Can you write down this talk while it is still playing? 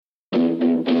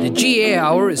The GA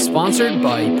Hour is sponsored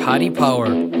by Paddy Power.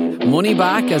 Money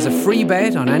back as a free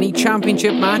bet on any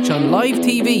championship match on live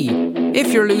TV.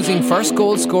 If your losing first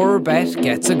goal scorer bet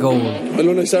gets a goal. Well,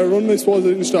 when I started running, I suppose I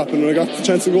didn't stop, and when I got the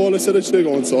chance to goal, I said I should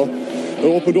go, and so I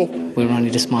opened up. We were only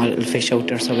the small little fish out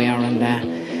there, so we are,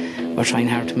 and we're trying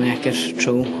hard to make it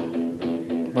through.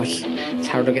 But it's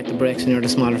hard to get the breaks when you're the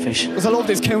smaller fish. Because I love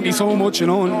this county so much, you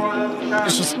know, and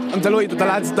it's just, I'm delighted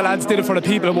that the lads did it for the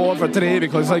people of Waterford today,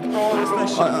 because like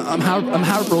I'm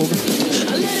heartbroken.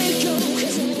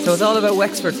 So it's all about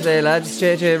Wexford today, lads.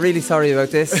 JJ, really sorry about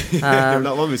this. You're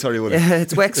not one to be sorry, would it? Yeah,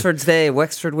 it's Wexford's day.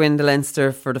 Wexford win the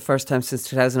Leinster for the first time since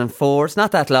 2004. It's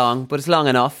not that long, but it's long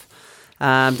enough.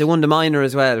 They won the minor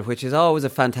as well, which is always a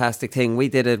fantastic thing. We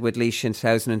did it with Laois in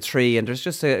 2003, and there's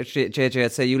just JJ,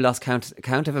 I'd say you lost count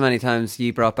of how many times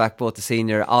you brought back both the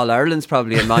senior, All Ireland's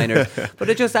probably in minor, but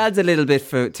it just adds a little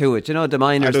bit to it. You know, the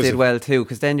minors did well too,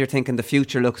 because then you're thinking the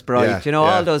future looks bright. Yeah, you know,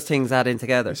 all those things add in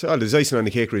together. So there's icing on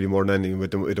the cake really more than anything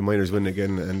with the minors winning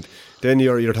again, and then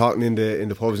you're talking in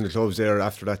the pubs and the clubs there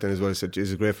after that then as well. So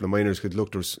it's great for the minors, because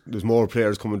look, there's more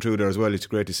players coming through there as well. It's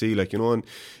great to see, like, you know, and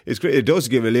it's great. It does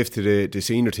give a lift to the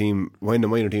senior team when the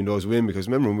minor team does win, because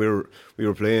remember when we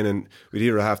were playing and we'd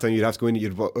hear at half time, you'd have to go in,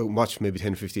 you'd watch maybe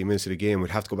 10-15 minutes of the game,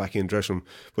 we'd have to go back in the dressing room,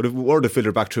 but if we were to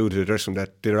filter back through to the dressing room,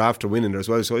 that they're after winning there as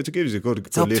well, so it gives you a good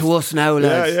it's up lift. To us now,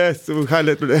 lads. Yeah, so we can't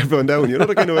let everyone down, you know,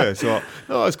 that kind of way. So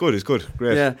no, it's good,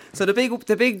 great. Yeah. So the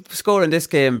big score in this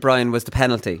game, Brian, was the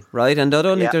penalty, right? And I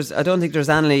don't think there's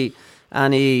any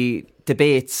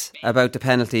debates about the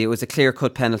penalty. It was a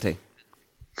clear-cut penalty.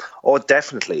 Oh,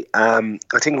 definitely. I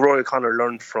think Roy O'Connor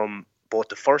learned from both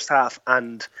the first half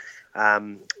and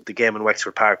the game in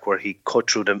Wexford Park, where he cut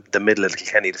through the middle of the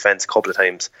Kilkenny defence a couple of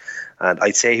times. And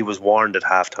I'd say he was warned at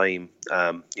half time,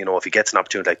 you know, if he gets an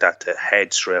opportunity like that, to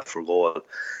head straight for goal,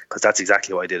 because that's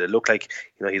exactly what I did. It looked like,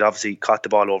 you know, he'd obviously caught the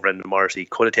ball over Enda Morrissey,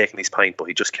 could have taken his pint, but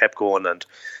he just kept going and,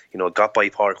 you know, got by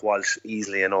Pádraig Walsh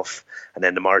easily enough, and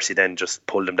then the Morrissey then just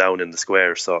pulled him down in the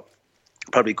square. So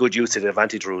probably good use of the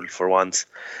advantage rule for once.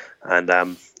 And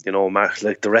you know, Mark,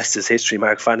 like the rest is history.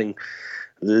 Mark Fanning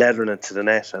leathering it to the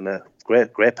net, and a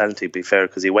great penalty, to be fair,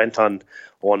 because he went on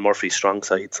Owen Murphy's strong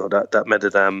side, so that made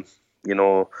it you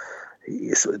know,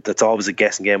 that's always a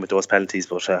guessing game with those penalties,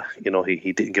 but you know,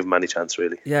 he didn't give him any chance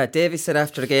really. Yeah, Davy said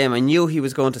after the game, I knew he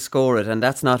was going to score it, and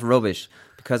that's not rubbish,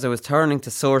 because I was turning to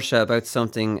Saoirse about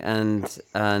something,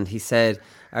 and he said,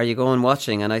 "Are you going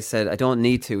watching?" And I said, "I don't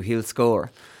need to. He'll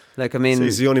score." Like, I mean, so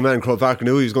he's the only man in Croke Park who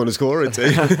knew he was going to score, I'd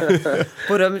say.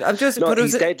 But I'm just. No, but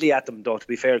he's deadly at them, though, to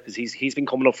be fair, because he's been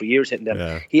coming up for years hitting them.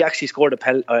 Yeah. He actually scored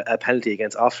a penalty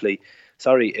against Offaly.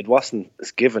 Sorry, it wasn't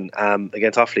given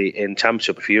against Offaly in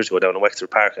Championship a few years ago down in Wexford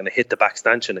Park, and it hit the back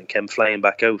stanchion and came flying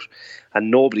back out,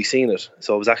 and nobody seen it.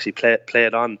 So it was actually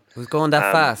played on. It was going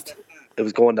that fast. It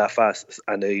was going that fast,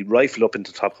 and he rifled up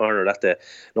into the top corner that day.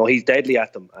 No, he's deadly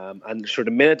at them. And sure,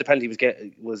 the minute the penalty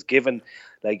was given,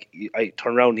 like, I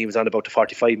turned around, he was on about the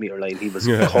 45 metre line. He was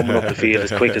coming up the field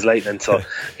as quick as lightning. So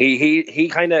he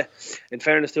kind of, in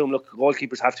fairness to him, look,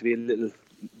 goalkeepers have to be a little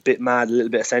bit mad, a little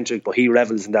bit eccentric, but he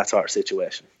revels in that sort of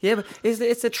situation. Yeah, but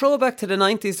it's a throwback to the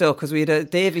 90s though, because we had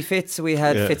Davy Fitz, we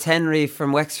had Fitzhenry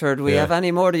from Wexford, we have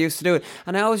any more that used to do it,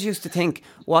 and I always used to think,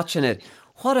 watching it,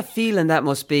 what a feeling that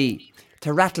must be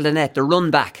to rattle the net, to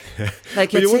run back.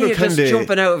 Like, you'd see you're just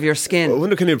jumping out of your skin. I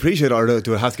wonder, can they appreciate, or do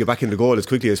they have to get back in the goal as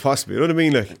quickly as possible? You know what I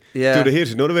mean? Like, do they hit it?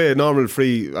 You know the way a normal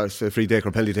free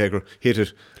taker, penalty taker, hit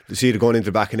it, they see it going into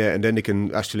the back of net, and then they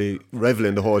can actually revel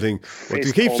in the whole thing. But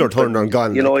the keeps are turned and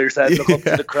gone. You know yourself, look up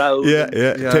to the crowd.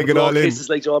 Take it all in. Kisses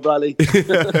like Joe Bradley.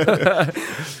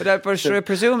 But I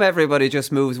presume everybody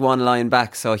just moves one line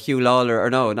back. So Hugh Lawler,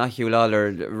 or no, not Hugh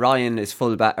Lawler, Ryan is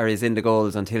full back, or is in the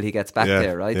goals until he gets back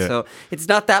there, right? Yeah. So it's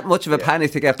not that much of a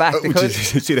panic to get back. Because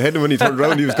see the head when he turned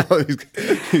around, he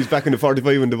was back in the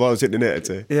 45 when the ball was hitting the net, I'd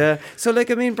say. Yeah. So,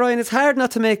 like, I mean, Brian, it's hard not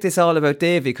to make this all about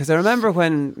Davy, because I remember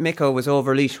when Micko was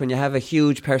over Laois, when you have a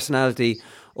huge personality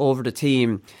over the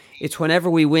team, it's whenever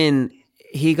we win,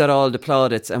 he got all the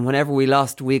plaudits, and whenever we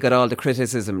lost, we got all the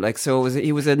criticism. Like, so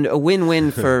he was a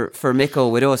win-win for Micko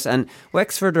with us, and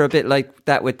Wexford are a bit like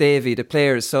that with Davy, the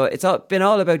players. So it's been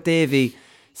all about Davy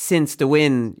since the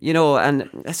win, you know, and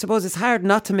I suppose it's hard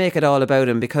not to make it all about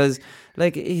him, because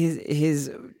like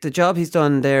the job he's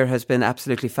done there has been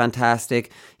absolutely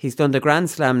fantastic. He's done the Grand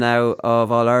Slam now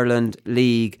of All-Ireland,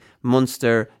 League,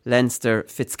 Munster, Leinster,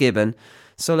 Fitzgibbon.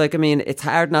 So, like, I mean, it's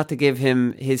hard not to give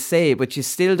him his say, but you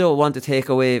still don't want to take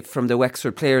away from the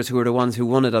Wexford players who are the ones who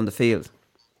won it on the field.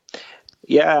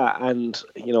 Yeah, and,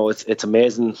 you know, it's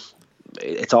amazing.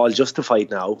 It's all justified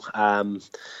now.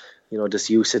 You know, this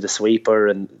use of the sweeper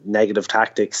and negative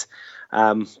tactics.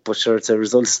 But sure, it's a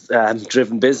results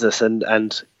driven business,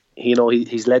 and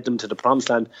he's led them to the promised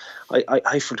land.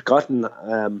 I've forgotten,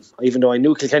 even though I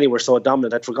knew Kilkenny were so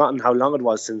dominant, I'd forgotten how long it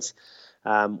was since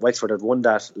Wexford had won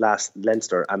that last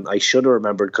Leinster, and I should have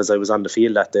remembered because I was on the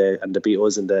field that day and they beat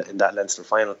us in that Leinster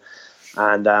final.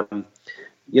 And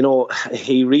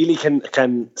he really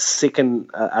can sicken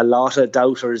a lot of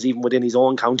doubters even within his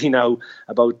own county now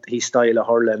about his style of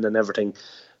hurling and everything.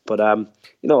 But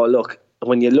look,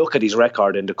 when you look at his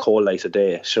record in the cold light of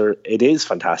day, sure, it is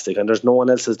fantastic, and there's no one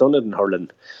else has done it in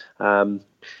hurling.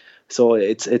 So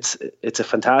it's a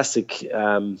fantastic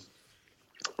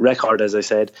record, as I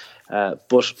said.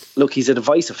 But look, he's a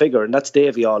divisive figure, and that's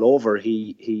Davy all over.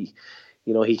 He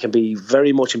can be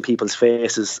very much in people's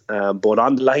faces, both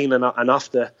on the line and off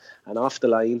the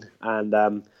line.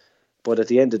 And but at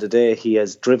the end of the day, he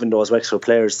has driven those Wexford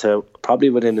players to probably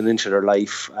within an inch of their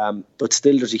life. But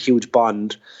still, there's a huge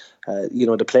bond.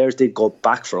 The players did go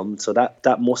back from him, so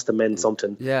that must have meant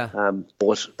something. Yeah.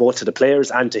 Both to the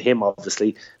players and to him,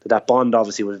 obviously. That bond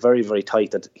obviously was very, very tight.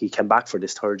 That he came back for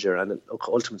this third year, and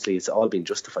ultimately it's all been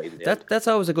justified. That's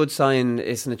always a good sign,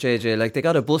 isn't it, JJ? Like, they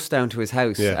got a bus down to his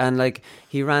house, and like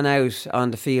he ran out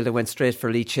on the field and went straight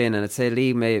for Lee Chin, and I'd say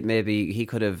Lee maybe he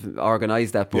could have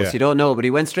organised that bus. You don't know, but he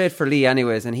went straight for Lee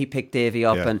anyways, and he picked Davy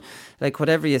up, and like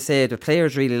whatever you say, the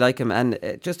players really like him. And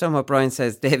just on what Brian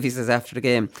says, Davy says after the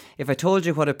game, if I told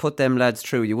you what I put them lads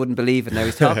through, you wouldn't believe it. Now,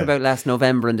 he's talking about last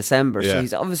November and December, so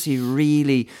he's obviously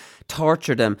really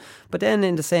tortured them. But then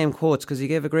in the same quotes, because he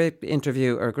gave a great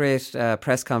interview or a great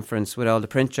press conference with all the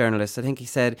print journalists, I think he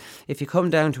said, if you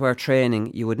come down to our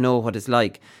training, you would know what it's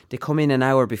like. They come in an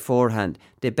hour beforehand,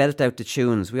 they belt out the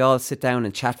tunes, we all sit down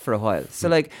and chat for a while. So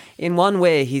like, in one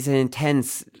way he's an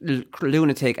intense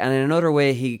lunatic, and in another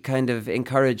way he kind of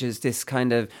encourages this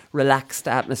kind of relaxed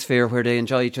atmosphere where they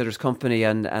enjoy each other's company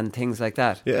and things like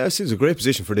that. Yeah, it's a great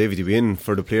position for Davy to be in,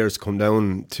 for the players to come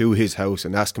down to his house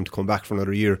and ask him to come back for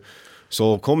another year.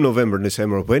 So come November and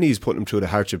December, when he's putting him through the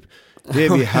hardship,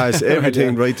 Davy has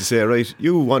everything right to say, right,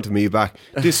 you wanted me back,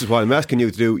 this is what I'm asking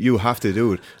you to do, you have to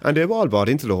do it. And they've all bought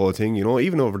into the whole thing,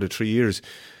 even over the 3 years.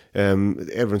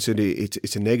 Everyone said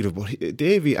it's a negative, but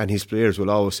Davy and his players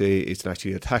will always say it's an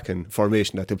actually attacking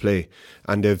formation that they play,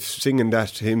 and they've singing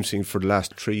for the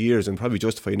last 3 years, and probably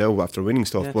justify now after winning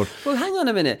stuff. But well, hang on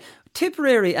a minute.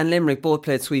 Tipperary and Limerick both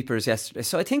played sweepers yesterday,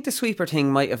 so I think the sweeper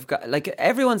thing might have got, like,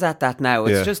 everyone's at that now.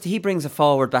 It's just he brings a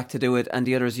forward back to do it, and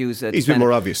the others use it. He's a bit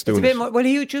more obvious doing it. Well,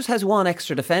 he just has one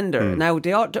extra defender. Now,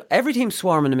 every team's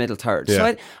swarming the middle third.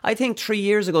 So I think 3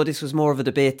 years ago this was more of a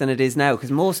debate than it is now,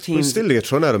 because most teams... But still, they get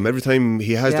thrown at him every time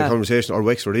he has the conversation, or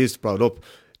Wexford is brought up.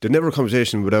 There's never a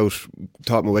conversation without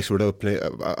talking about Wexford without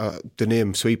the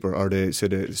name sweeper, or the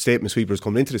statement sweepers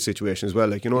coming into the situation as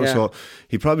well. So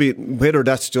he probably, whether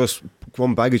that's just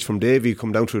one baggage from Davy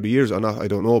come down through the years or not, I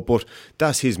don't know. But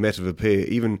that's his method of play.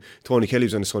 Even Tony Kelly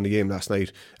was on the Sunday game last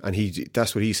night, and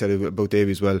that's what he said about Davy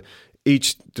as well.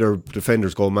 Their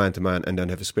defenders go man to man, and then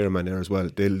have a spare man there as well.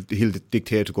 He'll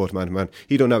dictate to go to man to man.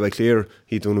 He don't have it clear.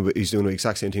 He's doing the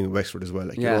exact same thing with Wexford as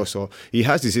well. So he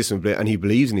has the system of play, and he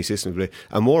believes in his system of play.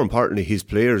 And more importantly, his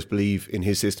players believe in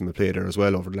his system of play there as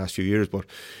well over the last few years. But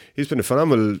he's been a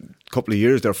phenomenal couple of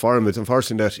years there for him. It's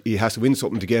unfortunate that he has to win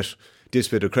something to get this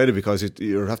bit of credit, because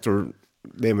you're after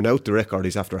naming out the record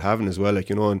he's after having as well, and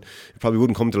it probably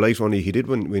wouldn't come to light only he did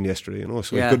win yesterday,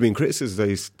 so it could be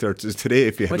criticised today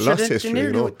if he had lost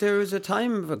yesterday. There was a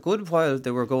time, a good while, they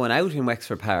were going out in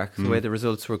Wexford Park, the way the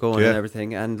results were going and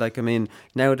everything, and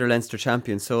now they're Leinster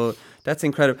champions, so that's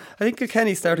incredible. I think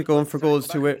Kilkenny started going for goals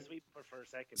to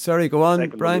Sorry, go on,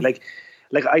 Brian.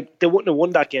 They wouldn't have won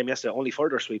that game yesterday only for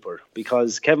their sweeper,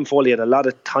 because Kevin Foley had a lot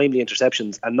of timely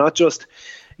interceptions, and not just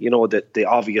the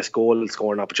obvious goal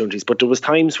scoring opportunities, but there was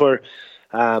times where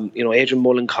Adrian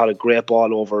Mullen caught a great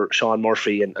ball over Sean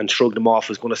Murphy and shrugged him off,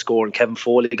 was going to score, and Kevin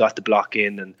Foley got the block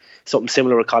in, and something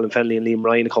similar with Colin Fennelly and Liam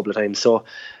Ryan a couple of times. So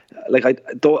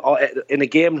in a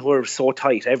game where it was so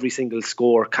tight, every single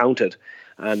score counted.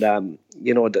 And and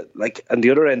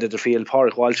the other end of the field,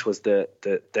 Pádraig Walsh was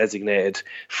the designated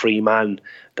free man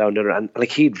down there, and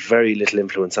he had very little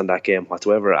influence on that game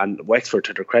whatsoever. And Wexford,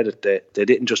 to their credit, they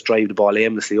didn't just drive the ball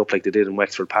aimlessly up like they did in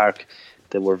Wexford Park.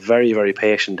 They were very, very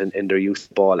patient in their use of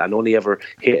the ball, and only ever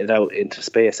hit it out into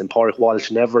space. And Pádraig Walsh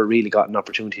never really got an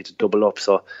opportunity to double up.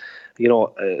 So,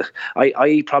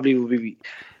 I probably would be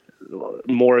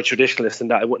more a traditionalist in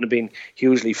that I wouldn't have been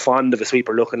hugely fond of a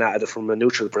sweeper looking at it from a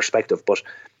neutral perspective, but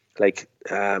Like,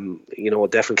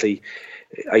 definitely.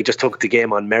 I just took the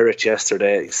game on merit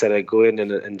yesterday. Said I'd go in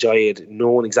and enjoy it,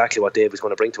 knowing exactly what Dave was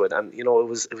going to bring to it. And, it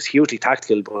was hugely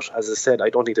tactical, but as I said, I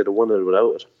don't think they'd have won it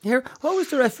without it. Here, what was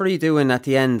the referee doing at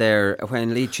the end there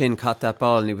when Lee Chin caught that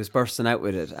ball and he was bursting out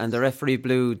with it, and the referee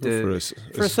blew for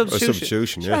a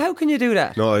substitution? Yeah. How can you do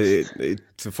that? No,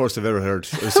 it's the first I've ever heard.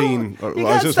 I've seen. I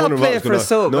was just wondering what was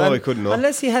going on. No, I couldn't. No.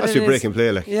 Unless he had that's your breaking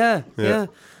play, like. Yeah.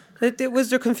 Was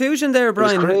there confusion there,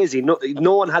 Brian? It was crazy.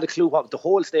 No one had a clue what the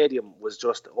whole stadium was.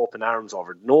 Just open arms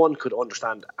over it. No one could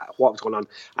understand what was going on.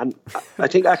 And I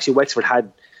think actually Wexford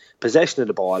had possession of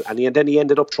the ball, and then he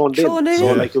ended up throwing in. So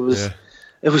like it was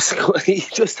he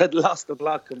just had lost the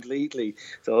block completely.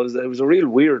 So it was a real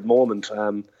weird moment.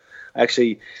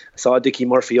 Actually, I saw Dickie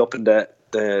Murphy up in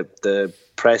the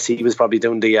press. He was probably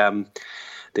doing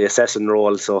the assessing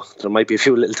role, so there might be a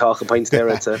few little talking points there.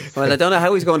 Well, I don't know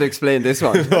how he's going to explain this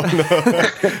one. Making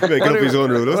up his own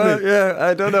rule, doesn't he? Yeah,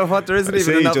 I don't know what there isn't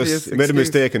even an obvious excuse. He made a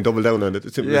mistake and doubled down on it.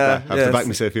 It's simple as that. I have to back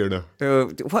myself here now.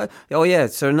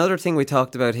 So another thing we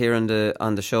talked about here on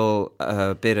the show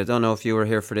a bit. I don't know if you were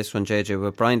here for this one, JJ,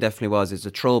 but Brian definitely was. Is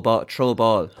a throw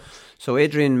ball. So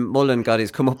Adrian Mullen got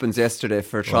his comeuppance yesterday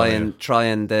for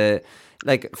trying the,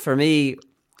 like, for me.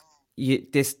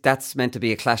 That's meant to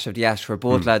be a clash of the ash where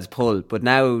both lads pull, but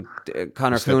now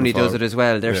Conor Cooney does it as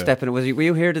well. They're stepping. Were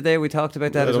you here today? We talked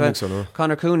about that as well. I don't think so, no.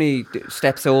 Conor Cooney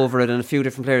steps over it, and a few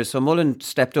different players. So Mullen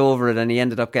stepped over it, and he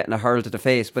ended up getting a hurl to the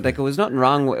face. But like, it was nothing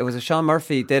wrong. It was Sean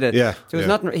Murphy did it. Yeah, so it was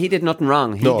nothing. He did nothing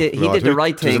wrong. He did the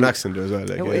right thing. There's an accent there as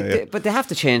well. But they have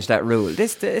to change that rule.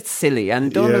 It's silly.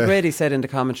 And Donald Grady said in the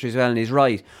commentary as well, and he's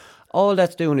right. All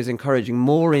that's doing is encouraging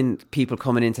more people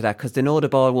coming into that, because they know the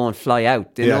ball won't fly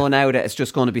out. They know now that it's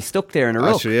just going to be stuck there in a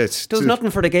ruck. Actually, it does nothing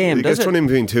for the game, does it? It gets run in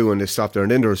between two and they stop there, and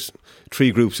then there's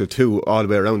 3 groups of 2 all the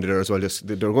way around there as well.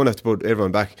 They're going to have to put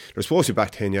everyone back. They're supposed to be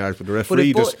back 10 yards, but the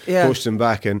referee pushed them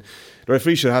back, and the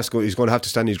referee he's going to have to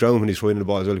stand his ground when he's throwing the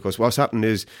ball as well, because what's happening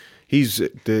is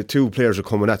the 2 players are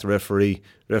coming at the referee.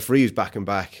 The referee is backing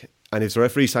back, and if the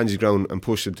referee stands his ground and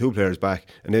pushes the 2 players back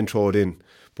and then throw it in,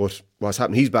 but what's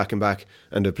happened, he's backing back,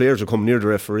 and the players are coming near the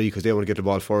referee because they want to get the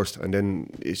ball first, and then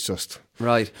it's just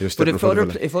right. But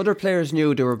if other players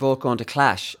knew they were both going to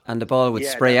clash and the ball would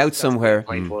spray out somewhere,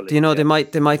 do you know, they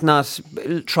might not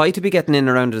try to be getting in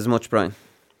around it as much, Brian.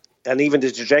 And even the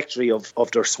trajectory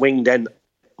of their swing then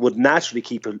would naturally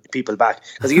keep people back,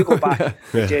 because you go back,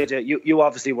 JJ, you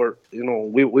obviously were,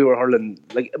 we were hurling,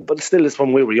 like, but still, it's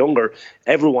when we were younger,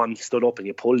 everyone stood up and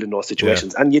you pulled in those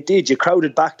situations, and you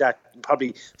crowded back. That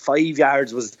probably 5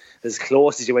 yards was as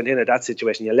close as you went in at that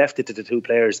situation. You left it to the 2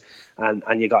 players,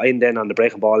 and you got in then on the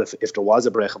breaking ball if there was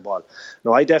a breaking ball.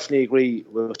 No, I definitely agree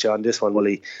with you on this one,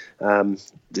 Willie.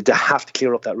 They have to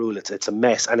clear up that rule. It's a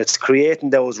mess, and it's creating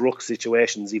those ruck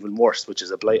situations even worse, which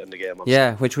is a blight on the game, obviously.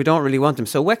 Yeah, which we don't really want them.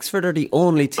 So Wexford are the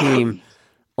only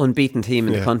unbeaten team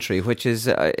in the country, which is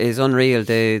unreal.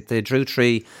 They drew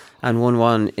 3 and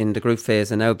 1-1 in the group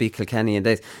phase, and now beat Kilkenny.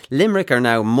 And Limerick are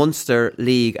now Munster,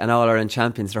 League and All-Ireland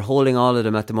champions. They're holding all of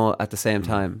them at the same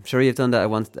time. Sure, you've done that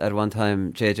at one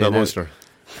time, JJ. Not Munster.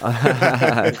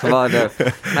 Come on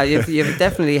now. You've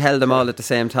definitely held them all at the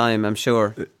same time, I'm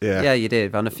sure. Yeah, you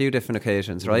did on a few different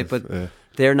occasions, right? But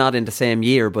they're not in the same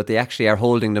year, but they actually are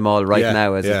holding them all right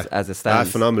now as it stands.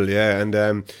 That's phenomenal,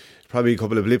 and probably a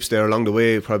couple of blips there along the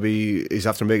way. Probably is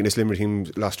after making this Limerick team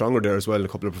a lot stronger there as well. A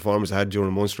couple of performances I had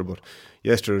during Munster, but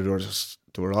yesterday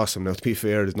they were awesome. Now, to be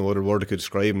fair, there's no other word I could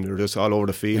describe them. They were just all over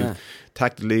the field.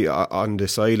 Tactically on the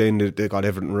sideline, they got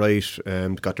everything right.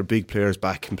 Got their big players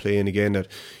back and playing again. That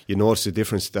you notice the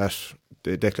difference that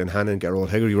Declan Hannon,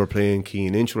 Gerald Hegarty were playing,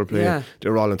 Cian Inch were playing. They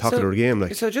were all on top of their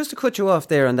game. So just to cut you off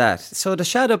there on that, so the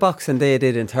shadow boxing they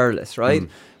did in Thurles, right?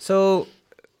 So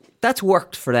that's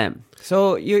worked for them.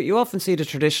 So you often see the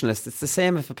traditionalists. It's the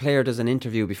same if a player does an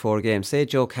interview before a game. Say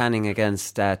Joe Canning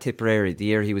against Tipperary, the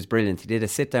year he was brilliant. He did a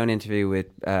sit-down interview with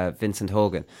Vincent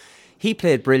Hogan. He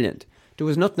played brilliant. There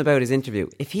was nothing about his interview.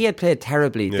 If he had played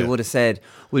terribly, they would have said,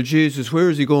 well, Jesus, where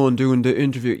is he going doing the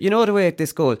interview? You know the way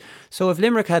this goes. So if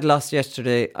Limerick had lost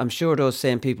yesterday, I'm sure those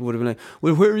same people would have been like,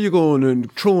 well, where are you going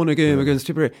and throwing a game against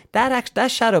Tipperary?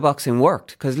 That shadow boxing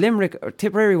worked, because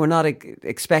Tipperary were not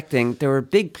expecting. There were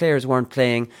big players weren't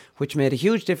playing, which made a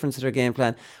huge difference to their game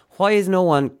plan. Why is no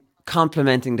one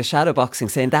complimenting the shadow boxing,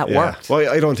 saying that worked. Well,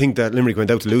 I don't think that Limerick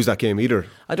went out to lose that game either.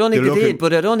 I don't think they did,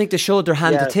 but I don't think they showed their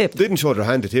hand to tip. They didn't show their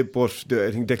hand to tip, but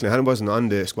I think Declan Hannon wasn't on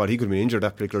the squad. He could have been injured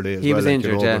that particular day as well. He was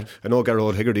injured, yeah. I know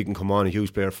Garrod Higgerty can come on, a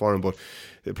huge player for him, but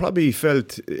they probably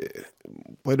felt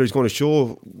whether he's going to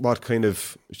show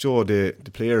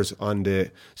the players on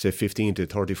the, say, 15 to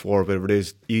 34, whatever it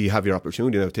is, you have your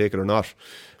opportunity now, take it or not.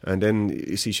 And then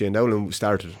you see Shane Dowling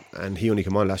started, and he only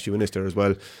came on last few minutes there as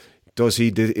well.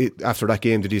 After that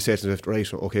game, did he say to himself,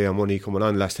 right, okay, I'm only coming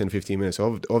on the last 10-15 minutes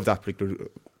of that particular,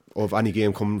 of any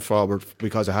game coming forward,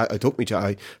 because I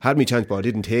had my chance, but I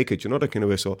didn't take it, that kind of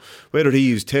way. So whether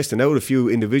he's testing out a few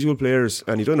individual players,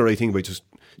 and he's done the right thing by just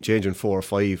changing 4 or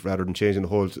 5 rather than changing the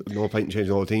whole, no point in changing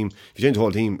the whole team. If you change the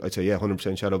whole team, I'd say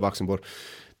 100% shadow boxing, but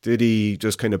did he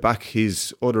just kind of back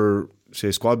his other,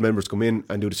 say, squad members come in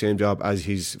and do the same job as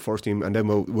his first team, and then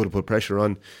would have put pressure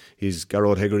on his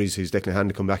Garrod Higgery's, his Declan Hannon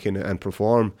to come back in and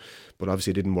perform? But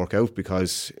obviously it didn't work out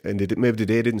because, and maybe the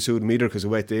day didn't suit them either, because a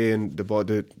wet day, and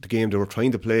the game they were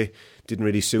trying to play didn't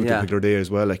really suit the particular day as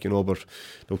well, but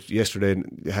look, yesterday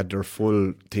they had their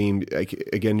full team.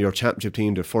 Again, your championship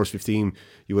team, the first 15,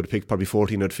 you would have picked probably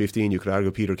 14 out of 15. You could argue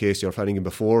Peter Casey or Flanagan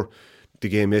before the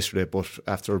game yesterday, but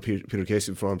after Peter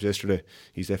Casey performed yesterday,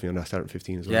 he's definitely on that starting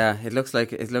 15 as well. Yeah, it looks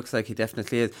like he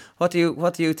definitely is. What do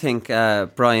you think,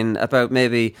 Brian, about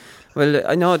maybe? Well,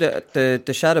 I know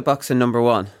the shadow boxing number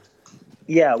 1.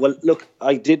 Yeah, well, look,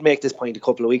 I did make this point a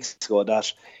couple of weeks ago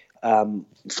that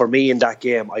for me in that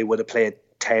game, I would have played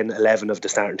 10, 11 of the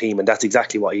starting team, and that's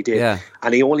exactly what he did. Yeah.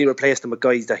 And he only replaced them with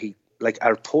guys that he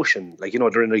are pushing,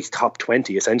 they're in his top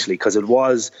 20 essentially, because it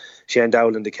was Shane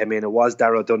Dowling that came in, it was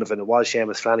Darragh Donovan, it was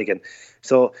Seamus Flanagan.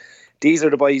 So these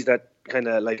are the boys that kind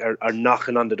of are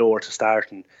knocking on the door to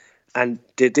start, and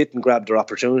they didn't grab their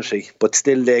opportunity, but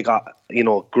still they got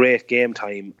great game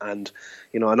time and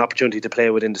an opportunity to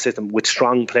play within the system with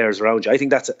strong players around you. I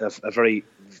think that's a very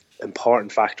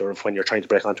important factor of when you're trying to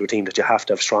break onto a team, that you have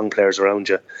to have strong players around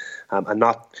you, and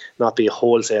not be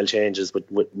wholesale changes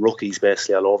with rookies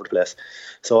basically all over the place.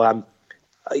 So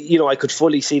I could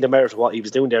fully see the merit of what he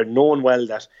was doing there, knowing well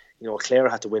that Clare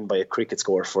had to win by a cricket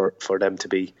score for them to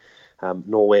be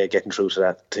no way of getting through to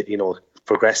that,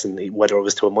 progressing, whether it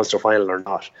was to a Munster final or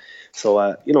not.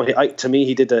 So to me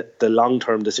he did the long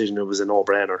term decision. It was a no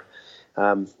brainer.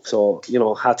 So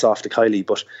hats off to Kylie,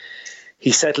 but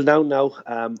he's settled down now.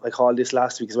 I called this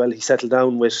last week as well. He settled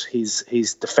down with his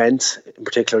defence in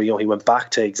particular. He went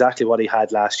back to exactly what he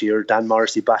had last year. Dan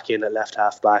Morrissey back in at left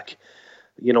half back.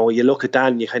 You look at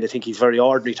Dan, you kind of think he's a very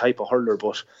ordinary type of hurler,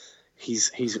 but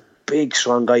he's a big,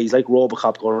 strong guy. He's like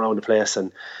Robocop going around the place,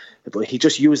 but he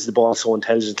just uses the ball so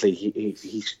intelligently.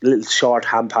 He little short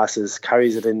hand passes,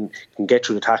 carries it in, can get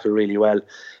through the tackle really well.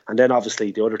 And then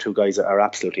obviously the other two guys are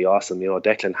absolutely awesome.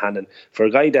 Declan Hannon, for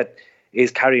a guy that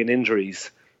is carrying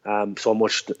injuries so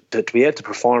much, to be able to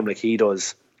perform like he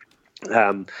does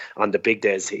on the big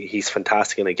days, he's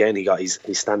fantastic. And again, he got his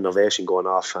standing ovation going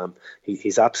off.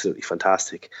 He's absolutely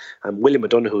fantastic. William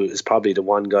O'Donoghue is probably the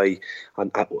one guy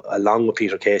along with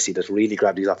Peter Casey that really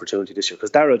grabbed his opportunity this year,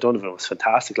 because Darragh Donovan was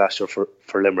fantastic last year for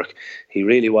Limerick. He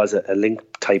really was a link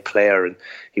type player, and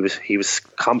he was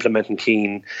complementing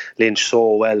Keane Lynch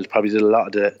so well. Probably did a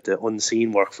lot of the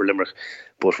unseen work for Limerick.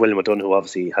 But William O'Donoghue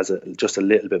obviously has just a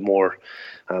little bit more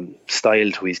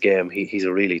style to his game. He's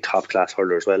a really top class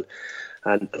hurler as well.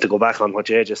 And to go back on what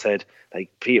Jay just said, like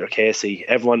Peter Casey,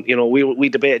 everyone, we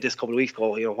debated this a couple of weeks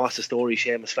ago. What's the story?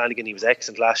 Seamus Flanagan, he was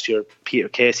excellent last year. Peter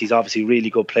Casey's obviously a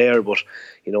really good player, but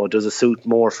does it suit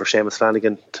more for Seamus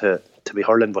Flanagan to be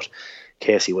hurling? But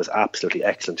Casey was absolutely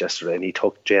excellent yesterday, and he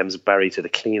took James Barry to the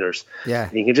cleaners. Yeah,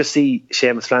 and you can just see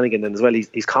Seamus Flanagan, and as well,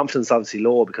 his confidence obviously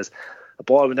low because a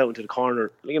ball went out into the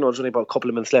corner. There's only about a couple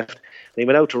of minutes left, and he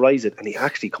went out to rise it, and he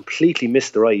actually completely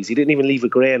missed the rise. He didn't even leave a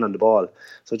grain on the ball.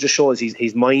 So it just shows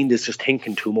his mind is just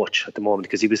thinking too much at the moment,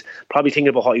 because he was probably thinking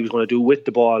about what he was going to do with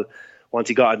the ball once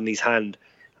he got it in his hand,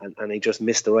 and he just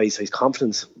missed the rise. So his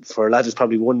confidence for a lad who's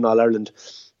probably won All Ireland,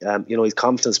 his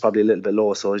confidence is probably a little bit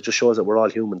low. So it just shows that we're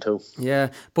all human too. Yeah,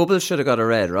 Bubbles should have got a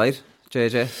red, right,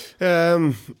 JJ?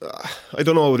 I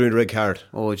don't know what would win the red card.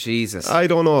 Oh Jesus! I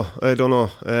don't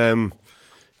know.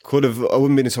 Could have. I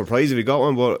wouldn't been surprised if he got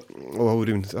one, but it would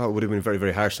have been very,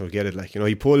 very harsh to get it.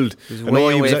 He pulled. He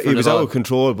was out of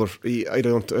control, but I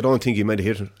don't think he meant to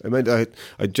hit it.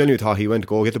 I genuinely thought he went to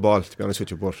go get the ball, to be honest with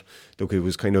you. But look, it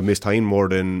was kind of mistimed more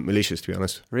than malicious, to be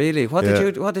honest. Really, what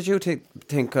did you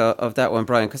think of that one,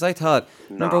 Brian? Because I thought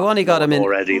number one, he got him in.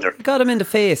 Got him in the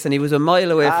face, and he was a mile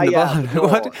away from the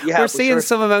ball. We're seeing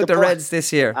some amount of reds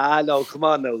this year. No, come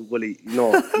on now, Willie.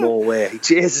 No way.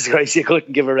 Jesus Christ, you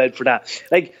couldn't give a red for that.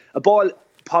 A ball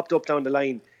popped up down the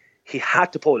line. he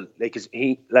had to pull.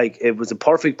 It was a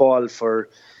perfect ball for.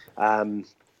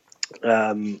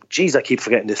 Geez, I keep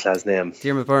forgetting this lad's name.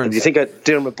 Diarmaid Byrnes. Do you think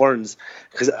Diarmaid Byrnes?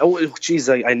 Because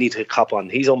I need to cop on.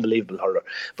 He's unbelievable hurler.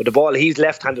 But the ball, he's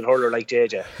left-handed hurler like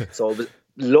JJ, so it was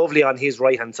lovely on his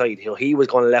right-hand side. He was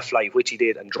going to left fly, which he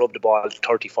did, and drove the ball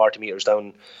 30-40 metres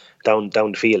down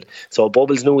the field. So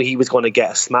Bubbles knew he was going to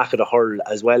get a smack of the hurl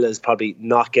as well as probably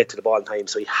not get to the ball in time.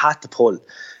 So he had to pull.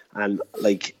 And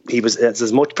he was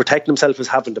as much protecting himself as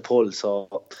having to pull.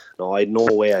 So no, I had no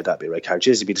way I'd be right card.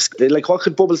 Jeez, what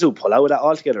could Bubbles do? Pull out of that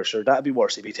altogether? Sure, that'd be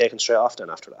worse. He'd be taken straight off then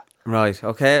after that. Right,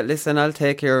 okay. Listen, I'll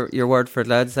take your word for it,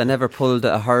 lads. I never pulled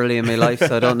a hurley in my life,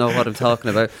 so I don't know what I'm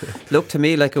talking about. Looked to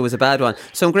me like it was a bad one.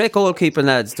 Some great goalkeeping,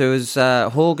 lads. There was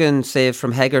Hogan saved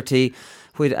from Hegarty.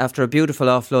 After a beautiful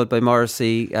offload by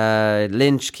Morrissey,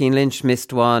 Keane Lynch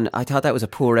missed one. I thought that was a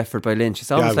poor effort by Lynch.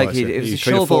 It's almost like it was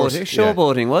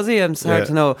showboating, was he? It's hard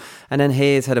to know. And then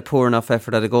Hayes had a poor enough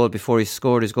effort at a goal before he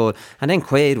scored his goal. And then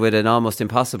Quaid with an almost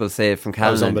impossible save from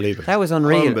Callan. That was unbelievable. That was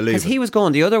unreal. Because he was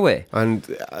going the other way. And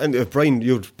Brian,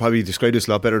 you'd probably describe this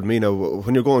a lot better than me now.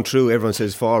 When you're going through, everyone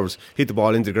says forwards hit the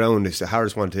ball into the ground. It's the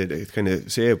hardest one to kind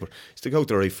of save, but stick out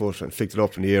the right foot and flicked it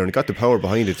up in the air, and it got the power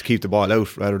behind it to keep the ball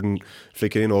out rather than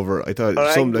flick it in over. I thought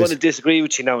I'm going to disagree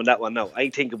with you now on that one. Now I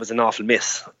think it was an awful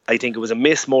miss. I think it was a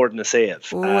miss more than a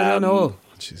save. Oh, I don't know.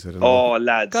 Jeez, I don't know.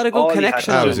 Lads, got a good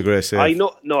connection. That was a great save. I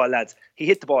know, no, lads. He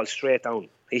hit the ball straight down.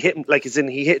 He hit him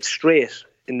he hit straight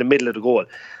in the middle of the goal.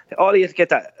 All he had to get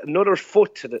that another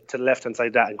foot to the left hand side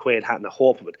of that, and Quaid hadn't a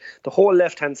hope of it. The whole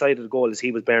left hand side of the goal as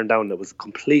he was bearing down, that was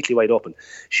completely wide open.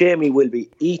 Shame he will be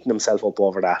eating himself up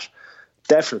over that.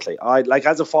 Definitely.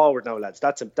 As a forward now, lads,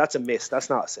 that's a miss. That's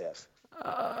not a save.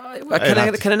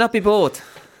 Can it not be both?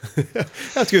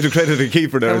 That's give the credit to the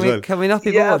keeper there as well. Can we not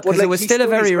be both? Because it was still a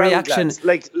very reaction.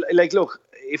 Look,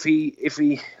 if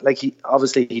he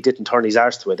obviously he didn't turn his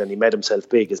arse to it, and he made himself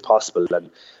big as possible,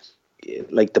 and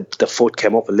the foot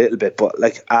came up a little bit, but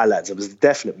lads, it was a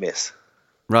definite miss.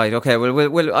 Right. Okay.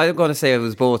 Well, I'm going to say it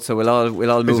was both, so we'll all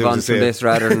move on from this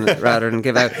rather than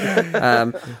give out.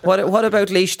 What about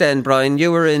Laois then, Brian?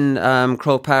 You were in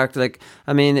Croke Park.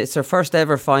 It's their first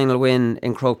ever final win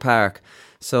in Croke Park.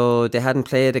 So they hadn't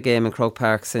played a game in Croke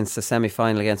Park since the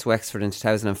semi-final against Wexford in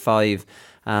 2005.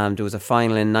 There was a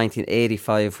final in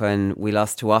 1985 when we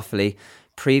lost to Offaly.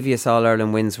 Previous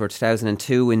All-Ireland wins were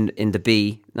 2002 in the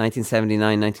B, 1979,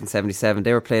 1977.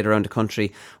 They were played around the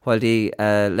country, while the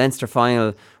Leinster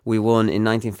final we won in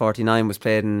 1949 was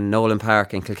played in Nolan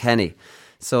Park in Kilkenny.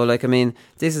 So,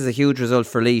 this is a huge result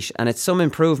for Laois, and it's some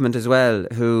improvement as well,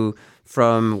 who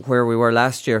from where we were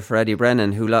last year for Eddie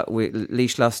Brennan, who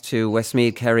Laois lost to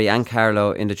Westmeath, Kerry and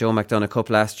Carlow in the Joe McDonagh Cup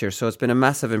last year. So it's been a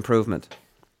massive improvement.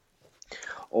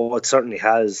 Oh, it certainly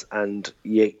has. And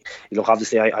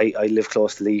obviously I live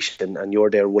close to Laois, and you're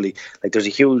there, Wooly. There's a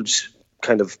huge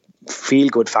kind of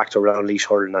feel-good factor around Laois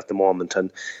hurling at the moment,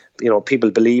 and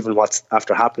people believe in what's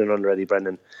after happening under Eddie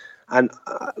Brennan, and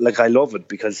I love it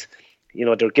because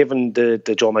they're giving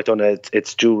the Joe McDonagh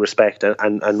its due respect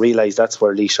and realise that's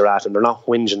where Laois are at, and they're not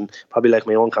whinging, probably like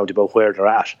my own county, about where they're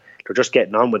at. They're just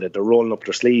getting on with it. They're rolling up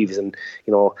their sleeves, and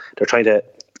they're trying to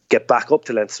get back up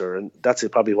to Leinster, and that's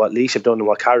probably what Laois have done and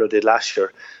what Carlow did last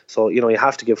year. So you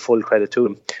have to give full credit to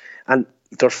them, and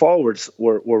their forwards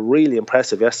were really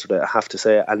impressive yesterday, I have to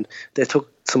say, and they took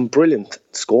some brilliant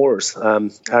scores.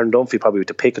 Aaron Dunphy probably with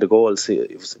the pick of the goals. He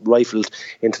was rifled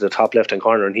into the top left hand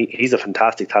corner, and he's a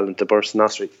fantastic talent, the Burst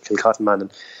Nostri Kilcotton man,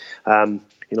 and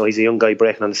he's a young guy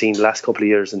breaking on the scene the last couple of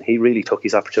years, and he really took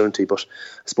his opportunity. But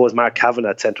I suppose Mark Kavanagh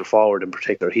at centre forward in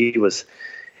particular, he was,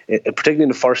 particularly in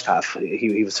the first half,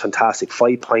 he was fantastic.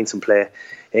 5 points in play.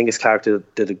 Angus Clark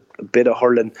did a bit of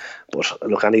hurling, but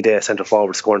look, any day a centre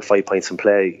forward scoring 5 points in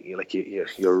play,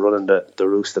 you're running the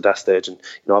roost at that stage, and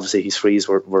obviously his frees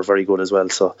were very good as well.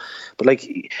 So, but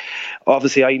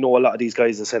obviously I know a lot of these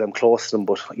guys. I said I'm close to them,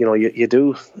 but you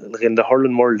do in the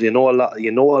hurling world, you know a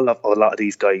lot of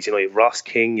these guys. You've Ross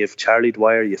King, you've Charlie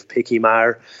Dwyer, you've Picky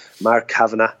Marr, Mark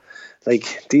Kavanagh.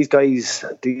 These guys,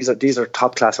 these are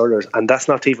top class hurlers, and that's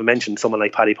not to even mention someone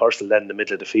like Paddy Purcell then in the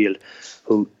middle of the field,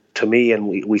 who, to me, and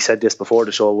we said this before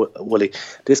the show, Willie,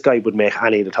 this guy would make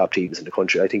any of the top teams in the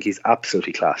country. I think he's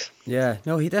absolutely class. Yeah,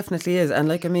 no, he definitely is.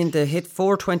 And they hit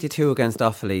 422 against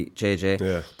Offaly, JJ.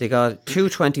 Yeah. They got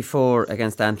 224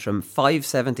 against Antrim,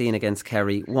 517 against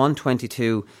Kerry,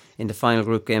 122 in the final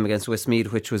group game against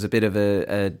Westmeath, which was a bit of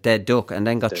a dead duck, and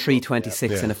then got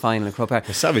 326 in a final in Croke Park.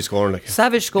 Savage scoring,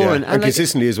 savage scoring, and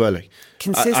consistently as well.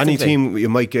 Consistently. Any team, you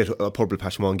might get a purple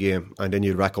patch in one game and then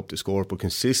you rack up the score, but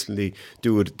consistently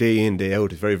do it day in, day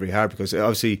out is very, very hard, because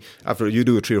obviously after you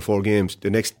do 3 or 4 games,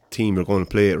 the next team are going to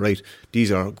play it right.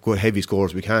 These are good heavy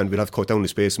scores we can. We'll have to cut down the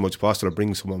space as much as possible or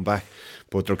bring someone back.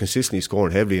 But they're consistently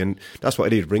scoring heavily, and that's what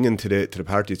Eddie's bringing to the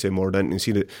party, I'd say, more than. You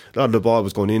see that a lot of the ball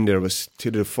was going in there was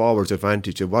to the forwards'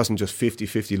 advantage. It wasn't just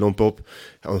 50-50 lump up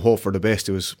and hope for the best.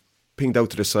 It was pinged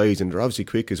out to the sides, and they're obviously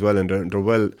quick as well, and they're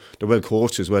well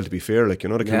coached as well, to be fair, like, you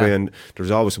know, they come away, and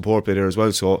there's always support play there as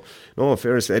well. So no, in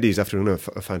fairness, Eddie's after doing a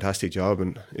fantastic job,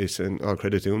 and it's all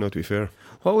credit to him, not to be fair.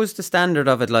 What was the standard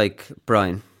of it like,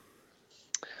 Brian?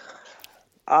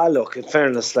 Look, in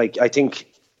fairness, like, I think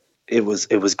it was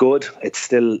good. It's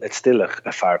still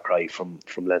a far cry from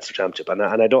Leinster Championship, and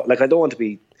I don't want to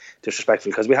be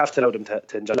disrespectful, because we have to allow them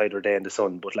to enjoy their day in the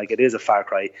sun, but like, it is a far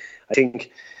cry. I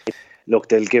think, look,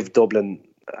 they'll give Dublin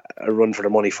a run for the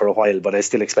money for a while, but I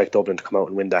still expect Dublin to come out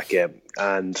and win that game,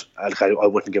 and I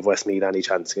wouldn't give Westmeath any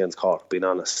chance against Cork, being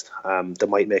honest. They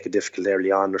might make it difficult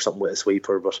early on or something with a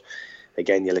sweeper, but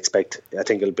again, I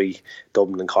think it'll be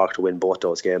Dublin and Cork to win both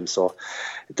those games. So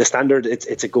the standard,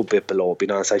 it's a good bit below,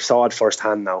 being honest. I saw it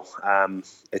firsthand now.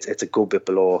 It's a good bit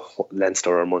below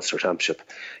Leinster or Munster Championship.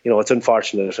 You know, it's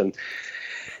unfortunate, and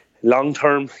long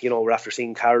term, you know, we're after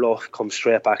seeing Carlow come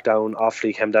straight back down.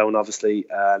 Offaly came down, obviously,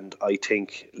 and I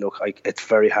think, look, it's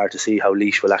very hard to see how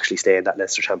Laois will actually stay in that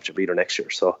Leinster Championship either next year.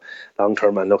 So long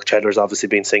term, and look, Cheddar's obviously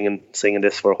been singing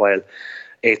this for a while.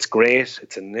 It's great,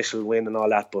 it's an initial win and all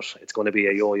that, but it's going to be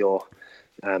a yo-yo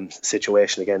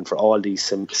situation again for all these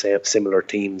similar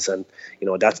teams, and you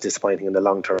know, that's disappointing in the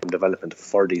long-term development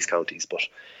for these counties. But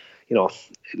you know,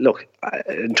 look,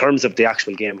 in terms of the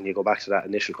actual game, when you go back to that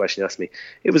initial question you asked me,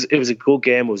 it was a good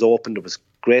game. It was open. There was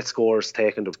great scores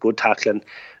taken. There was good tackling.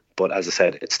 But as I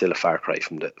said, it's still a far cry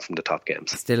from the top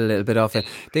games. Still a little bit off it.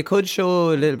 They could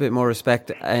show a little bit more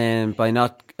respect by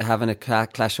not having a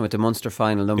clashing with the Munster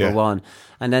final, number one,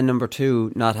 and then number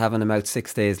two, not having them out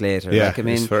 6 days later. Yeah, like, I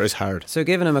mean, it's hard. So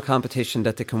giving them a competition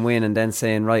that they can win, and then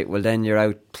saying, right, well, then you're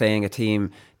out playing a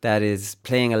team that is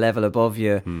playing a level above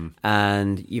you,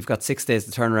 and you've got 6 days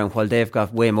to turn around, while they've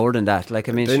got way more than that. Like,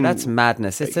 I mean, then, that's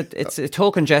madness. It's a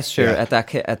token gesture at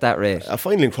that rate. A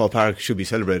final in Croke Park should be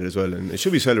celebrated as well, and it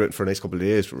should be celebrated for the next couple of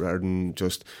days, rather than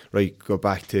just go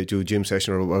back to do a gym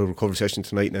session or a recovery session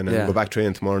tonight and then go back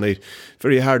training tomorrow night.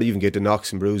 Very hard to even get the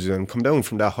knocks and bruises and come down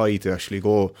from that high to actually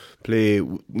go play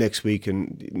next week,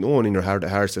 and no one in your heart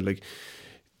of hearts said, like,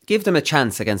 give them a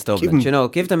chance against Dublin.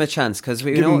 Give them a chance, because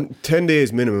we know 10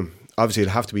 days minimum. Obviously,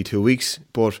 it'll have to be 2 weeks,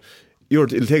 but it'll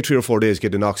take 3 or 4 days to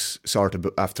get the knocks sorted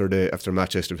after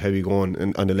match yesterday, heavy going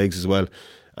and on the legs as well.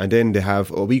 And then they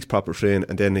have a week's proper training,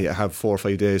 and then they have 4 or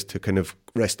 5 days to kind of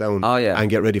rest down and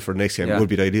get ready for the next game. It would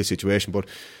be the ideal situation, but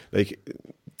like,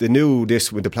 they knew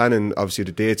this with the planning. Obviously,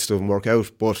 the dates doesn't work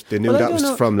out, but they knew that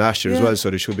was from last year as well, so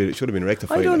it should have been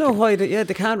rectified. I don't know why they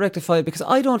can't rectify it, because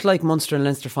I don't like Munster and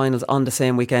Leinster finals on the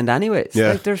same weekend anyways.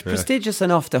 Like, they're prestigious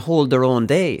enough to hold their own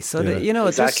day, so that, you know,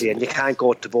 exactly, and you can't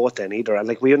go to both then either. And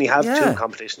like, we only have 2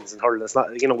 competitions in hurling. It's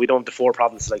not, you know, we don't have the 4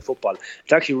 provinces like football.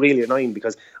 It's actually really annoying,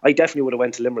 because I definitely would have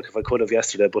went to Limerick if I could have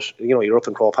yesterday, but you know, you're up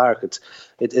in Croke Park.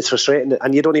 It's frustrating,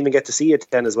 and you don't even get to see it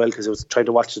then as well, because I was trying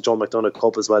to watch the Joe McDonagh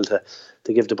Cup as well to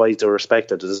give the boys the respect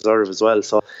that they deserve as well.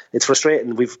 So it's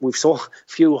frustrating. We've so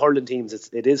few hurling teams.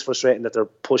 It is frustrating that they're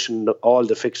pushing all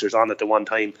the fixtures on at the one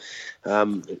time.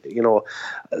 You know,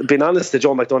 being honest, the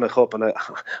Joe McDonagh Cup, and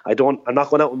I'm not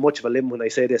going out with much of a limb when I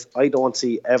say this, I don't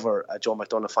see ever a Joe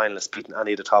McDonagh finalist beating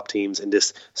any of the top teams in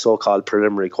this so-called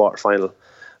preliminary quarter-final.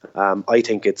 I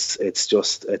think it's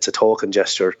a token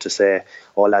gesture to say,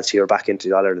 oh lads, here back into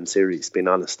the All-Ireland series. Being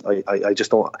honest, I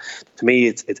just don't. To me,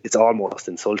 it's almost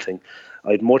insulting.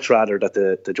 I'd much rather that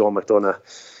the Joe McDonagh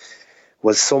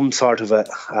was some sort of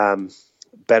a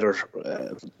better,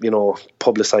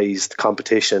 publicised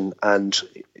competition, and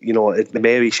you know, it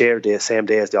maybe shared the same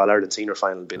day as the All-Ireland senior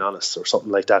final. Being honest, or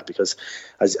something like that, because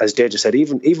as Jay just said,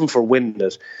 even for winning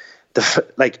it.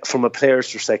 Like, from a player's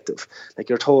perspective, like,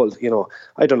 you're told, you know,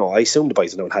 I don't know, I assume the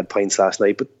boys had pints last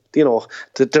night, but you know,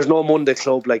 there's no Monday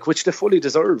club, like, which they fully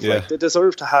deserve. Like, they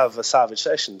deserve to have a savage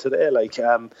session today, like,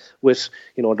 with,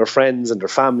 you know, their friends and their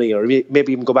family, or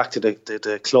maybe even go back to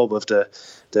the club of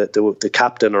the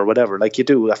captain or whatever, like you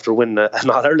do after winning an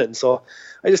All-Ireland. So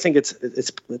I just think it's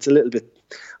a little bit,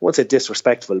 I won't say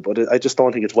disrespectful, but I just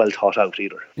don't think it's well thought out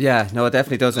either. Yeah, no, it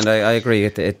definitely doesn't. I agree.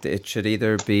 It should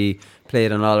either be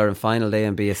played on All-Ireland final day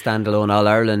and be a standalone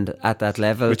All-Ireland at that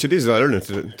level. Which it is All-Ireland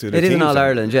to the It teams, is an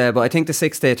All-Ireland, yeah, but I think the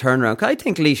 6 day turnaround, I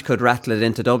think Laois could rattle it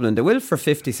into Dublin. They will for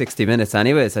 50-60 minutes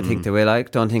anyways. I think they will. I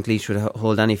don't think Laois would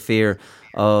hold any fear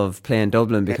of playing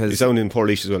Dublin, because it's down in Port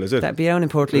Laois as well, is it? That'd be down in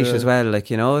Port Laois as well, like,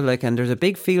 you know, like, and there's a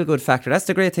big feel good factor. That's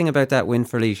the great thing about that win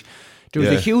for Laois. There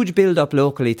was a huge build-up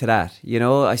locally to that. You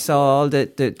know, I saw all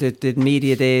the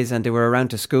media days, and they were around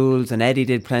to schools, and Eddie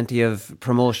did plenty of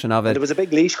promotion of it. And there was a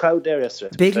big Laois crowd there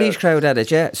yesterday. Big Laois crowd at it,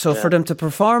 yeah. So for them to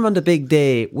perform on the big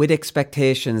day with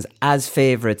expectations as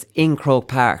favourites in Croke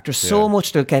Park, there's so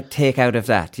much to take out of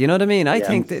that. You know what I mean? I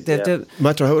think that no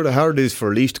matter how hard it is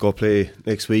for Laois to go play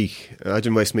next week,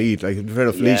 imagine Westmeath, like fair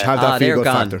enough, Laois have that feel-good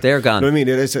factor. They're gone. You know what I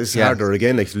mean? It's harder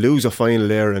again, like to lose a final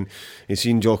there, and you've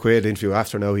seen Joe Quaid interview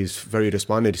after now, he's very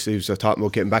despondent. He was talking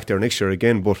about getting back there next year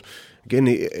again, but again,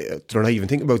 they're not even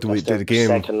thinking about the game.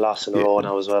 Second loss in a row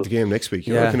now as well. The game next week.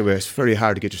 You know, kind of way, it's very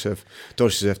hard to get dust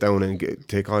yourself down and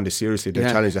take on this seriously. The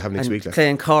challenge they have next week. Like.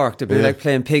 Playing Cork, they'd be like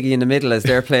playing Piggy in the middle as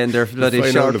they're playing their bloody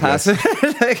short pass. All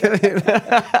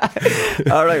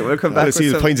right, we'll come back. Let's see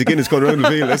the points again. It's going around the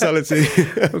field. That's all. Let's see.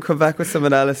 We'll come back with some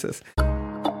analysis.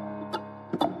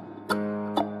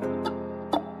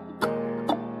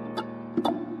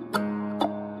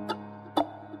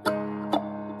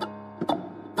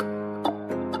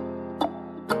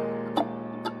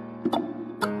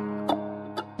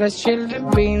 Let's chill the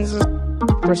beans.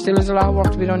 There still is a lot of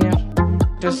work to be done yet.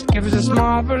 Just give us a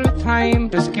small bit of time.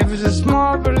 Just give us a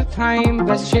small bit of time.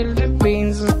 Let's chill the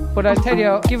beans. But I tell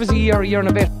you, give us a year and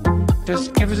a bit.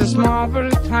 Just give us a small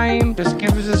bit of time. Just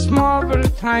give us a small bit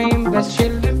of time. Let's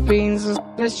chill the beans.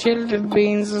 Let's chill the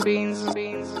beans.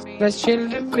 Let's chill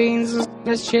the beans.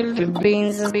 Let's chill the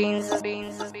beans.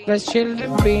 Let's chill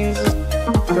the beans.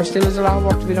 There still is a lot of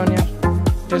work to be done yet.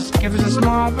 Just give us a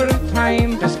small bit of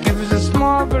time. Just give us a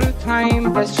small bit of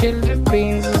time. Let's chill the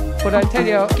beans. But I tell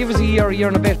you, give us a year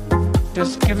and a bit.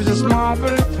 Just give us a small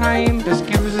bit of time. Just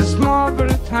give us a small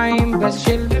bit of time. Let's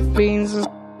chill the beans.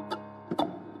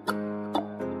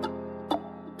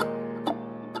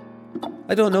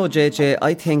 I don't know, JJ.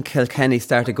 I think Kilkenny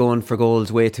started going for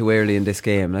goals way too early in this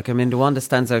game. Like, I mean, the one that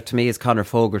stands out to me is Conor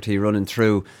Fogarty running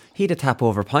through. He had a tap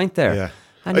over point there. Yeah.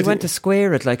 And he went to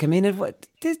square it. Like, I mean,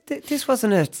 this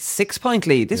wasn't a 6-point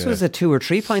lead. This was a 2 or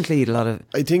 3 point lead.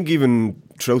 I think even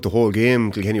throughout the whole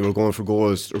game, Kilkenny were going for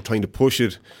goals or trying to push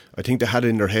it. I think they had it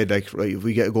in their head, like, right, if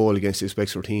we get a goal against this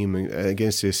Wexford team and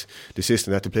against the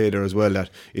system that they play there as well,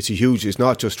 that it's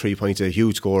not just 3 points, it's a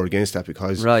huge score against that,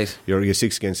 because you're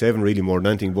 6 against 7 really more than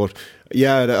anything. But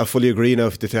yeah, I fully agree now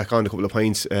to take on a couple of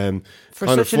points. Conor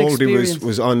Fogarty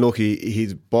was unlucky.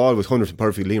 His ball was 100%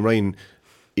 perfect. Liam Ryan,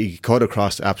 he cut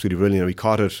across absolutely brilliant. He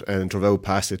caught it and drove out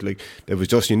past it. Like, it was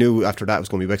just, you knew after that it was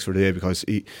going to be Wexford today, because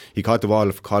he caught the ball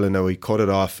of Colin. Now he cut it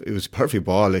off. It was a perfect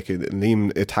ball. Like,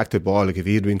 Liam attacked the ball. Like, if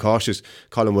he had been cautious,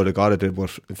 Colin would have got it.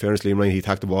 But in fairness, Liam Ryan, he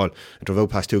attacked the ball and drove out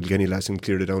past 2 Kilkenny lads and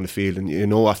cleared it down the field. And you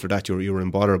know, after that you were in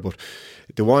bother. But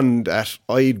the one that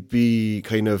I'd be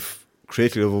kind of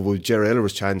critical of was Gerry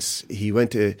Eller's chance. He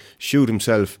went to shoot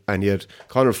himself, and he had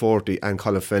Conor Fogarty and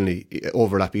Colin Fennelly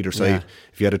overlap either side. Yeah.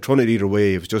 If he had a thrown it either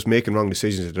way, it was just making wrong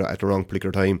decisions at the wrong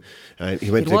particular time.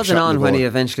 He went. It wasn't on when he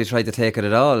eventually tried to take it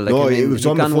at all. Like, no, it was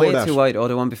on before way that. Too wide. Oh,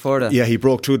 the one before that. Yeah, he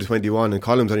broke through the 21, and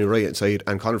Colin's on your right hand side,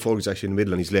 and Conor Fogarty's actually in the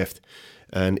middle on his left.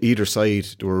 And either side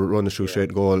they were running through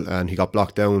straight goal, and he got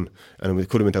blocked down, and it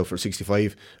could have went out for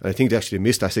 65, and I think they actually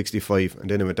missed that 65, and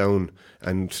then it went down,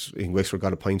 and I think Wexford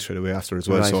got a point straight away after as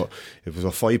well. Right. So it was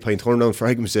a 5-point turnaround for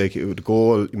argument's sake. It was the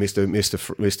goal, he missed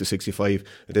the 65,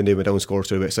 and then they went down and scored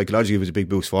straight away. Psychologically it was a big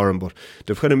boost for him, but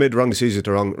they've kind of made the wrong decisions at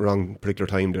the wrong particular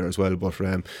time there as well. But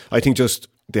I think just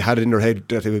they had it in their head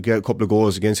that they would get a couple of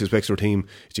goals against this Wexford team.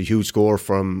 It's a huge score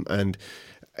from, and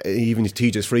even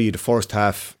TJ's free the first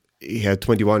half, he had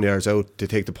 21 yards out to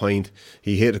take the point.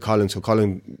 He hit Colin, so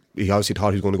Colin, he obviously thought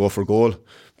he was going to go for a goal,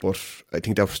 but I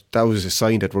think that was a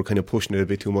sign that we're kind of pushing it a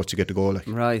bit too much to get the goal. Like.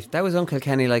 Right, that was Uncle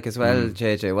Kenny like as well,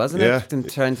 JJ, wasn't it? Them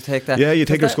trying to take that. Yeah, you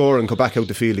take a score and go back out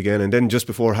the field again, and then just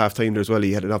before half time there as well,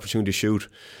 he had an opportunity to shoot,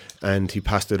 and he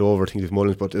passed it over, I think it was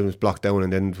Mullins, but it was blocked down,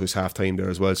 and then it was half time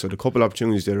there as well. So the couple of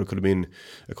opportunities there could have been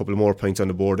a couple of more points on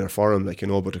the board there for him, like, you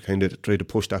know, but to kind of try to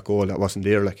push that goal that wasn't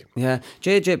there, like. Yeah,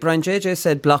 JJ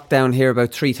said blocked down here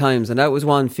about 3 times, and that was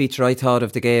one feature I thought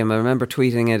of the game. I remember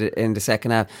tweeting it in the second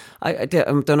half. I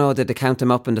don't know, did they count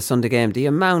them up in the Sunday game? The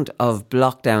amount of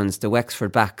blockdowns the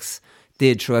Wexford backs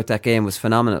did throughout that game was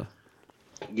phenomenal.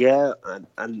 Yeah,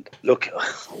 and look,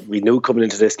 we knew coming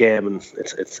into this game,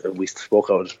 and we spoke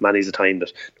about it many a time,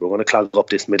 that we were going to clog up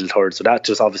this middle third. So that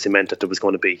just obviously meant that there was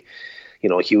going to be, you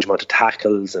know, a huge amount of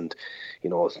tackles and, you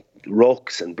know,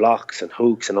 rucks and blocks and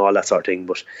hooks and all that sort of thing.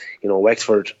 But, you know,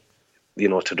 Wexford, you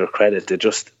know, to their credit,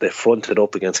 they fronted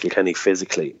up against Kilkenny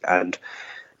physically. And,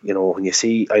 you know, when you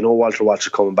see, I know Walter Walsh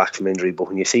is coming back from injury, but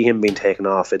when you see him being taken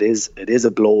off, it is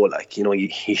a blow. Like, you know,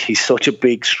 he's such a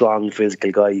big, strong,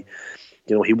 physical guy.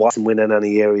 You know, he wasn't winning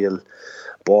any aerial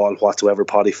ball whatsoever.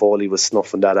 Paddy Foley was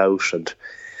snuffing that out, and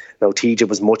Now TJ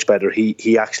was much better.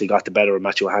 He actually got the better of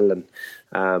Matthew Hanlon.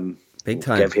 Big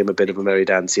time. Gave him a bit of a merry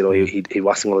dance. You know, he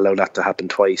wasn't going to allow that to happen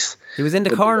twice. He was in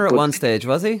the corner at one stage,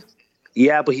 was he?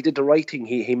 Yeah, but he did the right thing.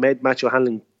 He made Matthew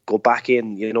Hanlon go back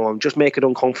in, you know, and just make it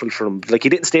uncomfortable for him. Like, he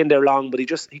didn't stay in there long, but he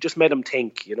just made him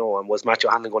think, you know, and was Matthew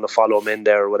Hanlon going to follow him in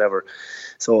there or whatever.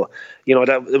 So, you know,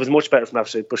 it was much better from that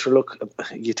side. But sure, look,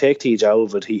 you take TJ out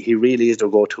of it, he really is their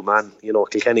go-to man. You know,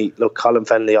 Kilkenny, look, Colin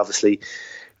Fennelly obviously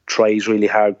tries really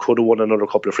hard, could have won another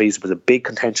couple of frees. It was a big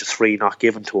contentious free not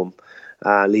given to him.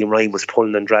 Liam Ryan was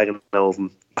pulling and dragging out of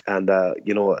him. And,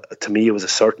 you know, to me, it was a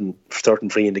certain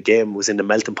free in the game. It was in the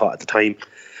melting pot at the time.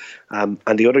 And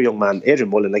the other young man,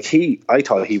 Adrian Mullen, like I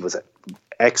thought he was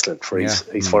excellent for his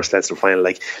first Leinster final.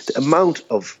 Like, the amount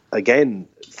of, again,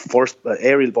 first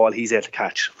aerial ball he's able to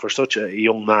catch for such a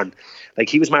young man. Like,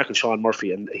 he was marking Sean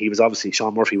Murphy, and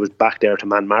Sean Murphy was back there to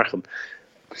man mark him.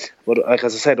 But like,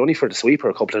 as I said, only for the sweeper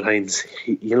a couple of times.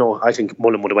 You know, I think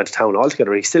Mullen would have went to town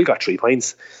altogether. He still got 3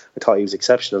 points. I thought he was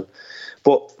exceptional.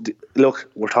 But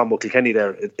look, we're talking about Kilkenny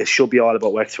there. It should be all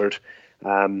about Wexford.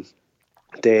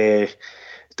 They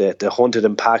hunted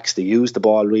in packs. They used the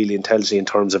ball really intelligently in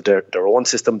terms of their own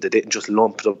system. They didn't just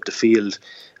lump it up the field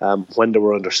when they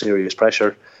were under serious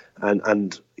pressure.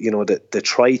 And you know, they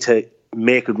try to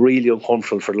make it really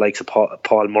uncomfortable for the likes of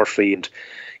Paul Murphy and,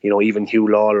 you know, even Hugh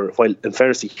Lawler. While in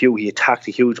fairness to Hugh, he attacked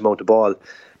a huge amount of ball.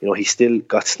 You know, he still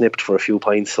got snipped for a few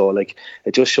points. So, like,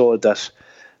 it just showed that,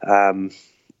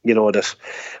 you know, that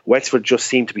Wexford just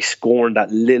seemed to be scoring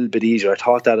that little bit easier. I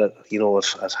thought that,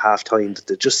 at half time, that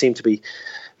they just seemed to be,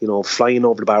 you know, flying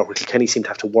over the bar, where Kilkenny seemed to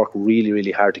have to work really,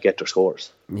 really hard to get their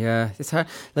scores. Yeah, it's hard.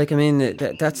 Like, I mean,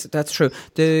 that's true.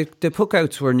 The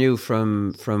puckouts were new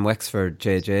from Wexford,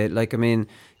 JJ. Like, I mean,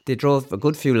 they drove a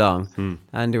good few long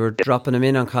and they were dropping them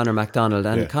in on Conor MacDonald,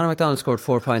 and Conor MacDonald scored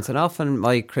 4 points. And often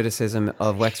my criticism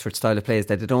of Wexford's style of play is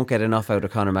that they don't get enough out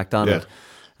of Conor MacDonald.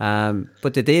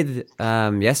 But they did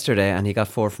yesterday, and he got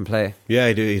 4 from play. Yeah,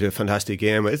 he did a fantastic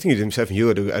game. I think he did himself and Hugh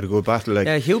had a good battle. Like,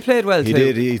 yeah, Hugh played well he too. He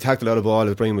did. He attacked a lot of ball,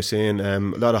 as Brian was saying. A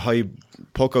lot of high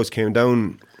puckouts came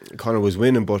down. Conor was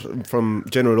winning, but from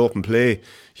general open play,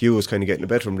 Hugh was kind of getting the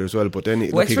better from there as well. But then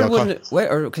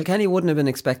Kilkenny wouldn't have been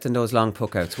expecting those long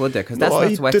puckouts, would they? Because that's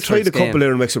Wexford's they tried a couple game.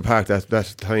 there in Wexford Park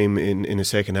that time in the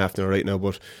second half now right now.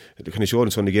 But they kind of showed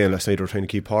us on the game last night. They were trying to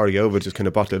keep Pádraig out of it, just kind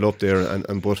of bottle it up there.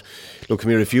 And but look,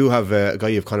 come here, if you have a guy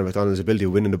of Conor MacDonald's ability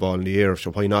of winning the ball in the air,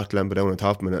 so why not lamp it down on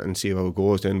top of him and see how it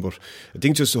goes then? But I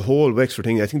think just the whole Wexford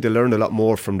thing, I think they learned a lot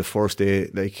more from the first day.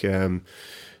 Like,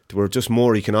 they were just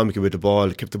more economical with the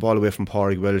ball, kept the ball away from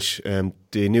Pádraig Welsh.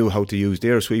 They knew how to use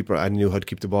their sweeper and knew how to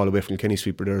keep the ball away from Kilkenny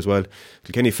sweeper there as well.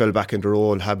 Kilkenny fell back in their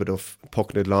old habit of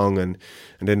pucking it long, and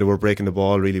then they were breaking the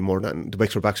ball really more than the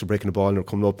Wexford backs were breaking the ball, and they were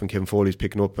coming up, and Kevin Foley's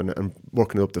picking up and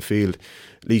working it up the field.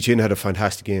 Lee Chin had a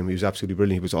fantastic game. He was absolutely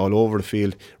brilliant. He was all over the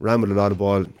field, ran with a lot of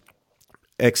ball.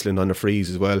 Excellent on the frees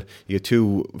as well. He had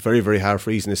 2 very, very hard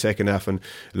frees in the second half, and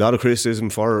a lot of criticism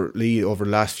for Lee over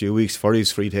the last few weeks for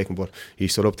his free taking, but he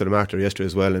stood up to the mark there yesterday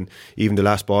as well. And even the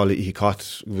last ball he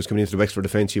caught was coming into the Wexford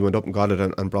defence, he went up and got it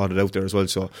and brought it out there as well.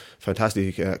 So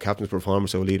fantastic captain's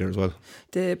performance out leader as well.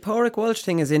 The Pádraig Walsh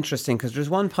thing is interesting, because there's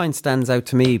one point stands out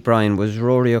to me, Brian, was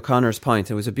Rory O'Connor's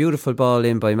point. It was a beautiful ball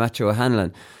in by Matthew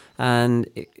O'Hanlon, and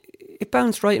it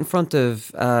bounced right in front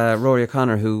of Rory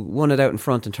O'Connor, who won it out in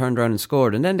front and turned around and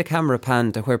scored. And then the camera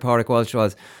panned to where Pádraig Walsh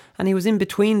was, and he was in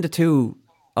between the two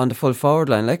on the full forward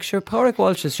line. Like, sure, Pádraig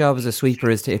Walsh's job as a sweeper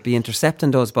is to be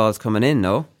intercepting those balls coming in,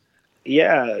 no?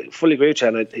 Yeah, fully agree with you.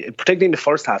 And particularly in the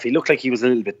first half, he looked like he was a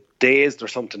little bit dazed or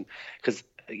something, because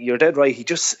you're dead right.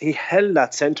 He held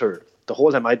that centre the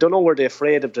whole time. I don't know, were they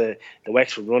afraid of the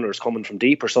Wexford runners coming from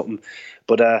deep or something,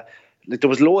 but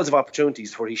there was loads of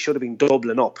opportunities where he should have been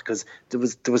doubling up, because there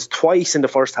was twice in the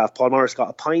first half Paul Morris got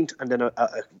a point and then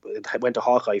went to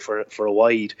Hawkeye for a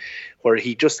wide, where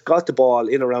he just got the ball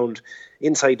in around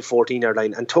inside the 14-yard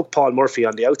line and took Paul Murphy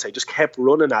on the outside, just kept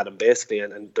running at him basically,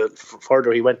 and the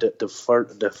further he went,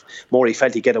 the more he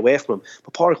felt he'd get away from him.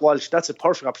 But Pádraig Walsh, that's a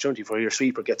perfect opportunity for your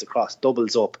sweeper gets across,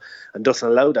 doubles up and doesn't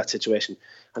allow that situation,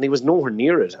 and he was nowhere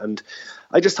near it. And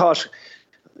I just thought,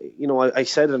 you know, I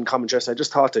said it in commentary, I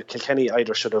just thought that Kilkenny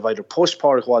should have either pushed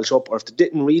Pádraig Walsh up, or if they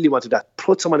didn't really want to do that,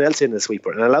 put someone else in the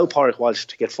sweeper and allow Pádraig Walsh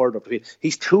to get further up the field.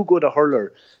 He's too good a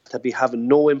hurler to be having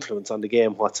no influence on the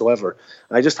game whatsoever.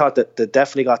 And I just thought that they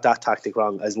definitely got that tactic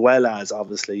wrong, as well as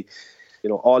obviously, you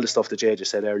know, all the stuff that Jay just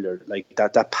said earlier, like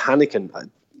that panicking.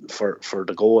 for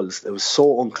the goals. It was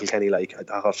so un-Kilkenny-like. I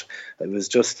thought it was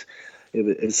just.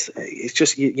 It's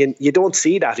just you don't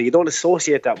see that, or you don't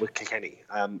associate that with Kilkenny.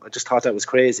 I just thought that was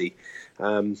crazy,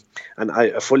 and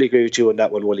I fully agree with you on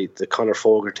that one, Willie. The Conor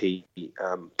Fogarty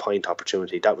point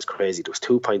opportunity, that was crazy. There was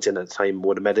 2 points in at the time,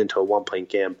 would have made into a 1-point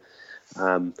game.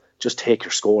 Just take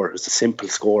your score. It was a simple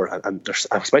score, and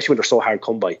especially when they're so hard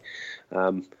come by.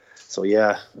 So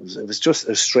yeah, it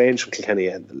was strange from Kilkenny.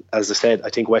 And as I said, I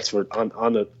think Wexford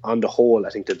on the whole,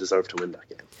 I think they deserve to win that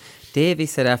game. Davy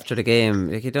said after the game,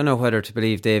 like, you don't know whether to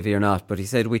believe Davy or not, but he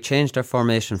said we changed our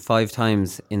formation 5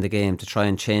 times in the game to try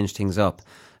and change things up,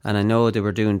 and I know they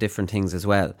were doing different things as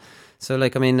well. So,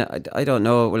 like, I mean, I don't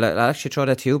know. Well, I'll actually throw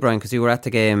that to you, Brian, because you were at the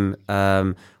game.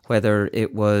 Whether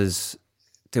it was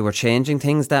they were changing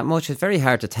things that much, it's very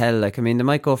hard to tell. Like, I mean, they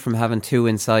might go from having 2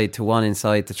 inside to 1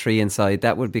 inside to 3 inside.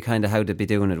 That would be kind of how they'd be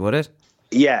doing it, would it?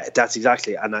 Yeah, that's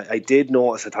exactly. And I did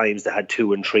notice at times they had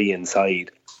 2 and 3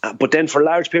 inside. But then for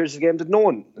large periods of the game, there's no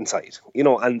one inside,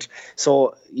 and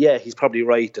so yeah, he's probably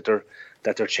right that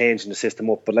they're changing the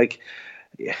system up. But like,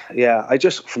 yeah, I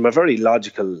just, from a very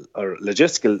logical or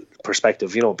logistical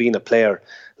perspective, being a player,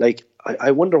 like, I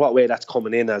wonder what way that's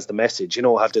coming in as the message.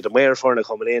 Have the mayor for it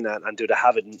coming in, and do they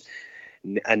have it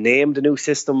name the new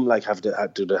system? Like,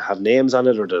 do they have names on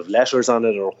it, or do they have letters on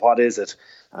it, or what is it?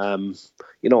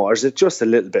 Or is it just a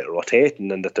little bit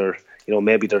rotating, and that they're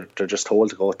maybe they're just told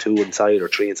to go 2 inside or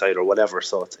 3 inside or whatever.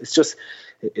 So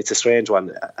it's a strange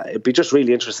one. It'd be just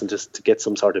really interesting to get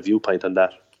some sort of viewpoint on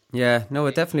that. Yeah, no,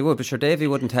 it definitely would. But sure, Davey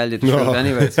wouldn't tell you the truth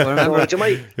anyway. So remember,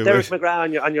 Derek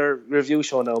McGrath on your review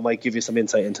show now might give you some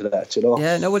insight into that.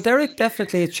 Yeah, no, well, Derek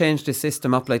definitely changed the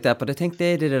system up like that, but I think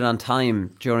they did it on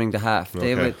time during the half.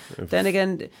 Okay. They would. Then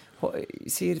again,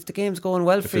 see, if the game's going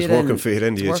well for you, then it's working for you,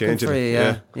 then do you change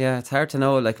it? Yeah, it's hard to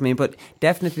know. Like, I mean, but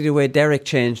definitely the way Derek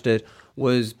changed it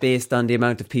was based on the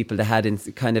amount of people they had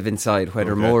kind of inside,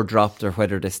 whether more dropped or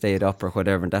whether they stayed up or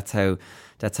whatever, and that's how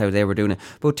they were doing it.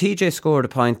 But TJ scored a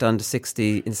point on the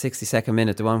 62nd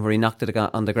minute, the one where he knocked it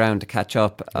on the ground to catch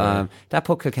up. That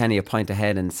put Kilkenny a point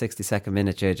ahead in the 62nd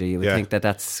minute, JJ. You would think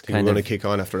that's kind of going to kick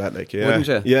on after that, like, wouldn't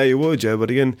you? Yeah, you would, yeah.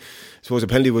 But again, I suppose the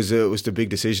penalty was the big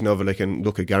decision of it, like, and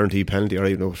look, a guaranteed penalty,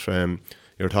 right?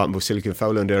 You're talking about Silicon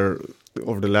fouling there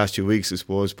over the last few weeks, I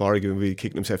suppose. Parry we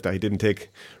kicking himself that he didn't take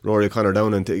Rory O'Connor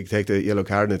down and take the yellow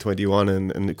card in the 21,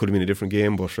 and it could have been a different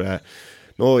game. But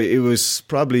no, it was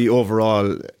probably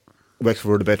overall Wexford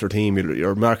were the better team.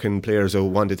 You're marking players out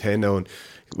 1 to 10 now, and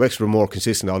Wexford were more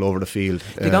consistent all over the field.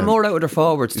 They got more out of their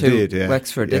forwards too,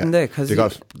 Wexford, didn't they? Cause they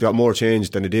got more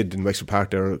change than they did in Wexford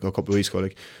Park there a couple of weeks ago.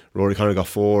 Like, Rory Connor got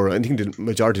 4. I think the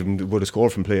majority of them would have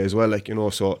scored from play as well. Like,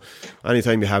 so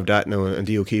anytime you have that now, and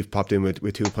Dio O'Keefe popped in with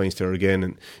 2 points there again,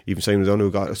 and even Simon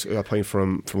O'Donoghue got a point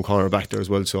from Connor back there as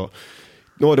well. So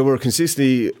no, they were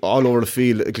consistently all over the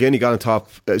field. Kilkenny got on top.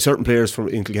 Certain players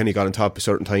in Kilkenny got on top at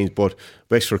certain times, but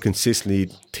Wexford consistently,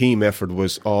 team effort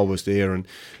was always there, and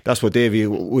that's what Davey,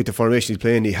 with the formation he's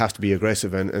playing, he has to be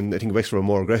aggressive, and I think Wexford were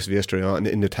more aggressive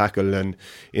yesterday in the tackle and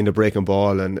in the breaking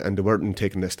ball, and they weren't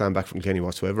taking a stand back from Kilkenny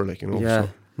whatsoever. Like, Yeah. So.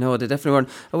 No, they definitely weren't.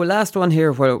 Well, last one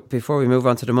here, before we move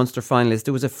on to the Munster finalists,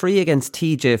 there was a free against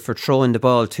TJ for throwing the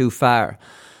ball too far.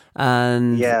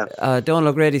 And Donal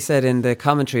O'Grady said in the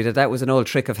commentary that was an old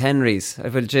trick of Henry's.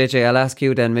 Well, JJ, I'll ask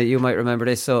you then, you might remember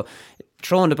this. So,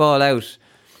 throwing the ball out,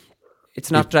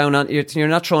 it's not down on. You're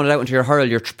not throwing it out into your hurl.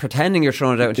 You're pretending you're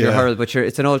throwing it out into your hurl, but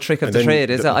it's an old trick of the trade.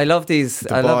 Is it? I love these.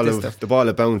 I love this stuff. The ball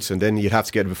would bounce, and then you'd have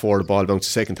to get it before the ball bounced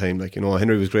the second time. Like,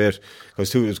 Henry was great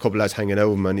because there was a couple of lads hanging out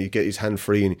of him, and he'd get his hand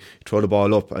free and he'd throw the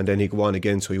ball up, and then he'd go on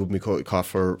again, so he wouldn't be caught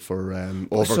for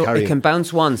over so carrying. It can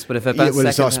bounce once, but if it bounces,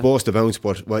 it's not supposed to bounce,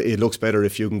 but it looks better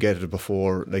if you can get it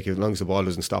before, like, as long as the ball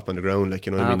doesn't stop on the ground. Like,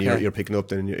 I mean, you're picking up,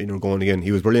 then you're going again.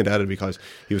 He was brilliant at it because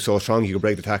he was so strong. He could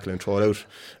break the tackle and throw it out.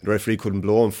 The referee couldn't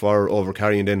blow him for over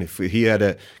carrying. Then if he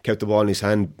had kept the ball in his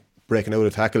hand breaking out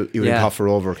a tackle, he would have caught for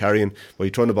over carrying, but he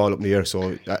thrown the ball up in the air,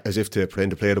 so as if to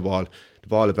pretend to play the ball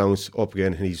would bounce up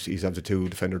again, and he's have the 2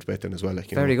 defenders bet then as well.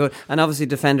 Like, Very good. And obviously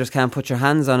defenders can't put your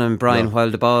hands on him, Brian, while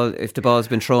if the ball's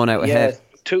been thrown out ahead.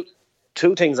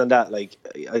 Two things on that. Like,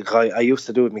 I used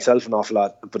to do it myself an awful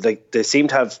lot, but they seem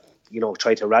to have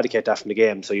try to eradicate that from the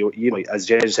game. So you as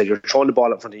JJ said, you're throwing the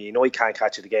ball up front of you. You can't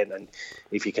catch it again, and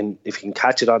if you can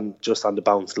catch it on the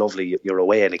bounce, lovely, you're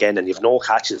away and again, and you've no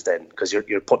catches then because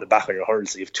you're putting it back on your hurl.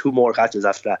 So you have 2 more catches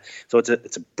after that. So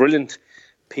it's a brilliant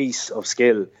piece of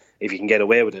skill if you can get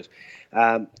away with it.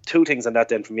 2 things on that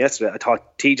then from yesterday. I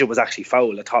thought TJ was actually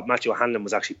fouled. I thought Matthew Hanlon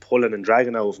was actually pulling and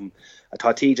dragging out of him. I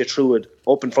thought TJ threw it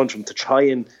up in front of him to try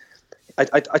and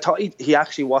I thought he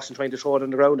actually wasn't trying to throw it on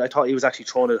the ground. I thought he was actually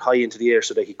throwing it high into the air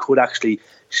so that he could actually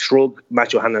shrug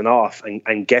Matthew Hanlon off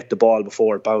and get the ball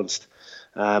before it bounced.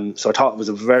 So I thought it was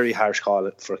a very harsh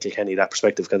call for Kilkenny, that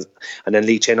perspective. And then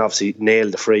Lee Chin obviously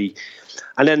nailed the free.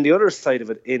 And then the other side of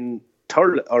it, in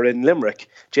Limerick,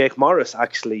 Jake Morris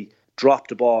actually dropped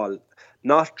the ball,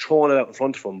 not throwing it out in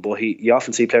front of him, but you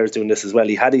often see players doing this as well.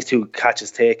 He had these 2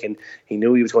 catches taken. He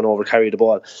knew he was going to overcarry the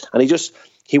ball. And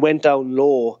he went down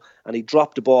low and he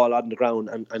dropped the ball on the ground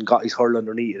and got his hurl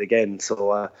underneath it again.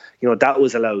 So, that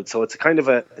was allowed. So it's a kind of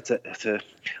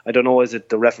I don't know, is it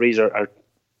the referees are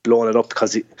blowing it up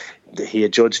because he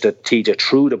had judged that TJ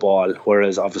threw the ball,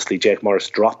 whereas obviously Jake Morris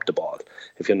dropped the ball,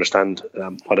 if you understand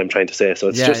what I'm trying to say. So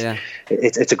it's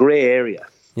it's a grey area.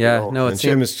 Yeah, no, it's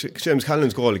James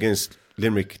Callan's goal against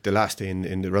Limerick the last day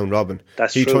in the round robin.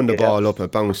 He turned the ball up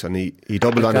and bounced, and he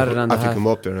doubled on it after he come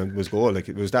up there, and it was goal. Like,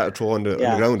 was that a throw on the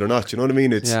ground or not? You know what I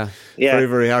mean? It's very,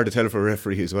 very hard to tell for a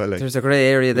referee as well. Like, there's a grey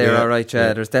area there, all right.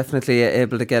 There's definitely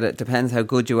able to get it. Depends how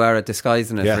good you are at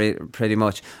disguising it, pretty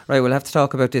much. Right, we'll have to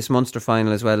talk about this Munster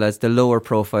final as well as the lower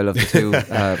profile of the 2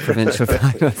 provincial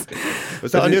finals.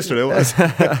 Was that on yesterday?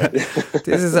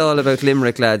 This is all about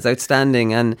Limerick lads,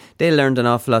 outstanding, and they learned an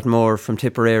awful lot more from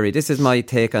Tipperary. This is my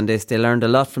take on this. They learned a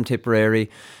lot from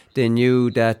Tipperary. They knew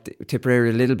that Tipperary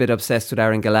were a little bit obsessed with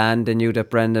Aaron Gillan. They knew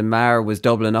that Brendan Maher was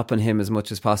doubling up on him as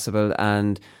much as possible,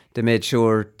 and they made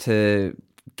sure to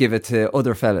give it to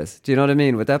other fellas. Do you know what I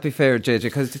mean? Would that be fair, JJ?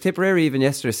 Because Tipperary even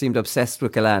yesterday seemed obsessed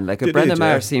with Gillan. Like, Brendan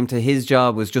Maher seemed to, his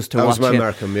job was just to watch him.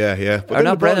 Markham, yeah. Or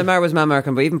not Brendan Maher was man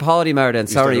Markham, but even Paddy Maher then,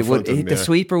 the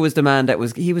sweeper was the man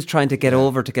he was trying to get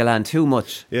over to Gillan too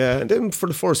much. Yeah, and then for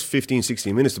the first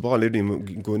 15-16 minutes the ball didn't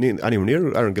even go in anywhere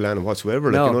near Aaron Gillan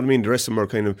whatsoever. Like, you know what I mean? The rest of them are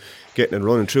kind of getting and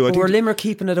running through. Were Limerick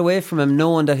keeping it away from him,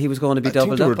 knowing that he was going to be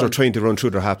doubled up? They're trying to run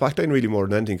through their half-back line really more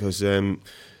than anything, because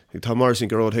Tom Morrison,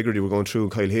 Gerard Hegarty were going through,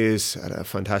 and Kyle Hayes had a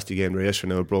fantastic game there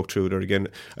yesterday. Now broke through there again.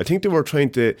 I think they were trying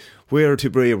to, where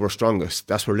Tipperary were strongest,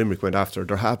 that's where Limerick went after.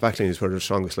 Their half-back line is where their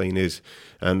strongest line is,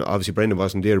 and obviously Brendan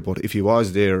wasn't there, but if he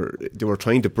was there, they were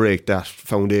trying to break that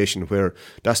foundation where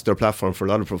that's their platform for a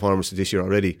lot of performances this year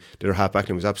already. Their half-back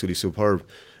line was absolutely superb,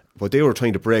 but they were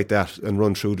trying to break that and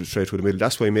run straight through the middle.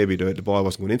 That's why maybe the ball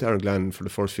wasn't going into Aaron Gillan for the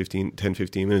first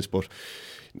 10-15 minutes, but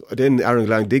then Aaron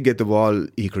Gillan did get the ball.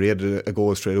 He created a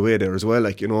goal straight away there as well,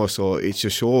 so it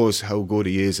just shows how good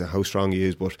he is and how strong he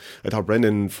is. But I thought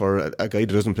Brendan, for a guy that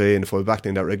doesn't play in the full back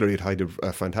line that regularly, had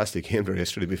a fantastic game there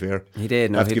yesterday, to be fair. He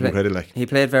did. I have to give him credit. He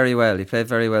played very well. He played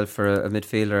very well for a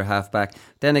midfielder, half back.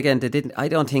 Then again, they didn't. I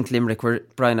don't think Limerick were,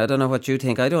 Brian, I don't know what you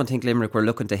think, I don't think Limerick were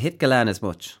looking to hit Gillan as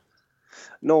much.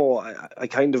 No, I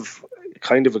kind of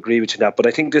agree with you that, but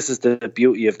I think this is the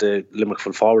beauty of the Limerick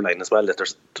full forward line as well, that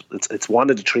it's one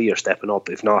of the 3 are stepping up,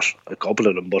 if not a couple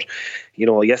of them. But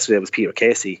yesterday it was Peter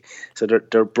Casey, so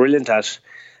they're brilliant at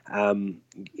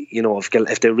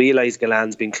if they realise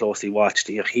Gillan's being closely watched,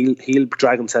 he'll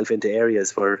drag himself into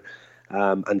areas where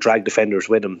and drag defenders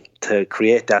with him to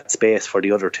create that space for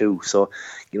the other 2. So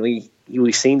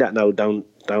we've seen that now down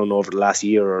over the last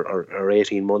year or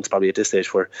 18 months probably at this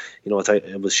stage, where it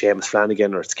was Seamus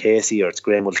Flanagan, or it's Casey, or it's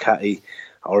Graham Mulcahy,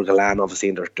 or Gillan, obviously,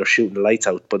 and they're shooting the lights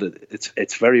out. But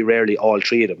it's very rarely all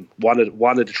 3 of them. One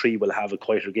of the 3 will have a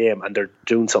quieter game, and they're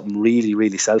doing something really,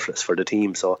 really selfless for the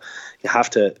team. So you have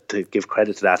to give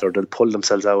credit to that, or they'll pull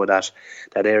themselves out of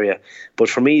that area. But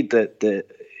for me,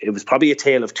 it was probably a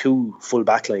tale of 2 full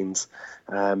back lines.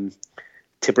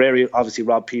 Tipperary obviously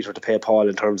robbed Peter to pay Paul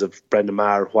in terms of Brendan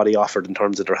Maher, what he offered in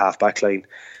terms of their half-back line,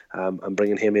 and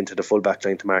bringing him into the full-back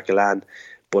line to mark Gillan.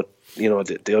 But,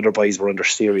 the other boys were under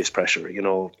serious pressure,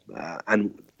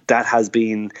 and that has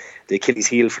been the Achilles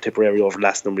heel for Tipperary over the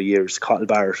last number of years. Cottle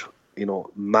Barrett,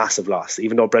 massive loss.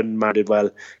 Even though Brendan Maher did well,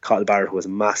 Cottle Barrett was a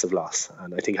massive loss,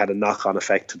 and I think had a knock-on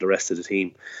effect to the rest of the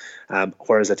team.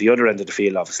 Whereas at the other end of the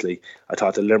field, obviously, I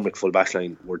thought the Limerick full back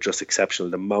line were just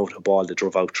exceptional. The amount of ball they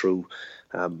drove out through,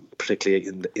 particularly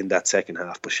in that second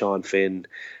half. But Sean Finn,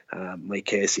 Mike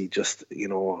Casey,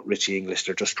 Richie English,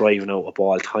 they're just driving out a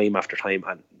ball time after time,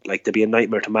 and they'd be a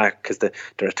nightmare to mark because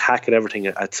they're attacking everything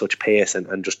at such pace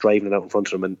and just driving it out in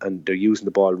front of them, and they're using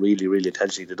the ball really, really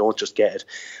intelligently. They don't just get it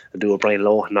and do a Brian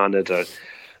Lohan on it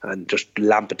and just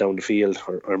lamp it down the field,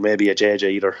 or maybe a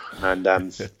JJ either, and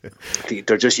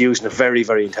they're just using it very,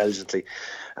 very intelligently.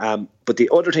 But the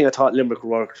other thing, I thought Limerick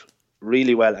worked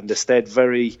really well, and they stayed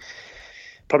very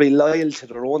probably loyal to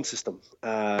their own system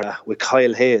with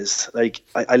Kyle Hayes.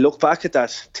 I look back at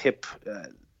that Tip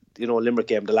Limerick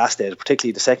game the last day,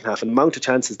 particularly the second half, and the amount of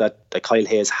chances that Kyle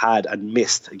Hayes had and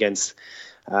missed against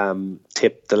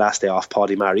Tip the last day off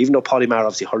Paddy Maher. Even though Paddy Maher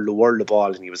obviously hurled the world of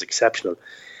ball and he was exceptional,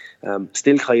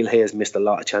 Still, Kyle Hayes missed a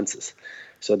lot of chances.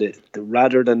 So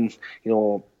rather than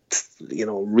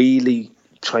really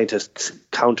trying to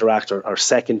counteract or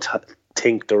second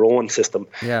think their own system,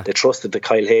 they trusted that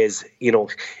Kyle Hayes,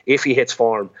 if he hits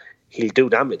form, he'll do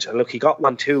damage. And look, he got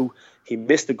 1-2. He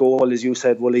missed the goal, as you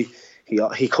said, Wooly.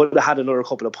 He could have had another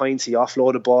couple of points. He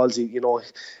offloaded balls.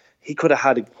 He could have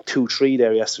had a 2-3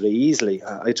 there yesterday easily.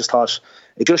 I just thought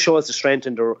it just shows the strength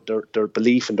in their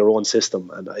belief in their own system,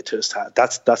 and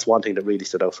that's one thing that really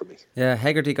stood out for me. Yeah,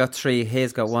 Hegarty got 3,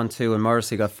 Hayes got 1-2, and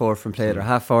Morrissey got 4 from play. Their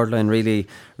half forward line really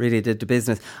did the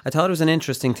business. I thought it was an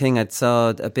interesting thing. I saw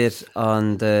a bit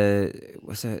on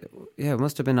it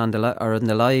must have been on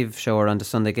the live show or on the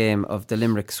Sunday game of the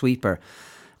Limerick sweeper,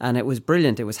 and it was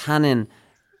brilliant. It was Hannon.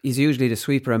 He's usually the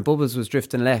sweeper, and Bubbles was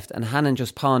drifting left, and Hannon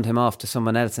just pawned him off to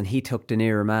someone else, and he took the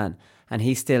nearer man, and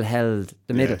he still held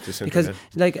the middle. Because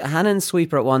like Hannon's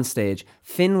sweeper at one stage,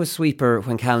 Finn was sweeper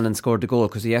when Callanan scored the goal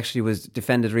because he actually was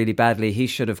defended really badly. He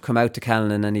should have come out to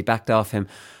Callanan and he backed off him.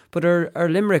 But our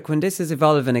Limerick, when this is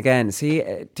evolving again, see,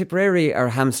 Tipperary are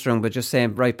hamstrung, but just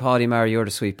saying, right, Paddy Maher, you're the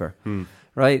sweeper,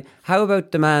 right? How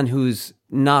about the man who's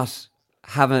not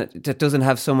that doesn't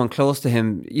have someone close to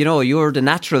him? You're the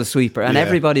natural sweeper, and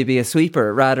everybody be a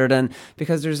sweeper rather than,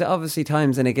 because there's obviously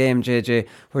times in a game, JJ,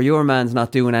 where your man's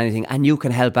not doing anything and you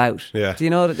can help out. Do you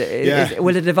know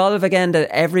will it evolve again that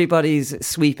everybody's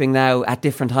sweeping now at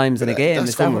different times in a game?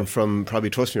 That's coming from probably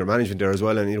trusting your management there as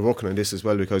well, and you're working on this as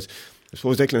well, because I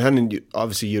suppose Declan Hannon,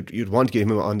 obviously you'd want to get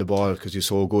him on the ball because you're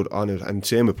so good on it, and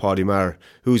same with Paddy Maher,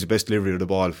 who's the best delivery of the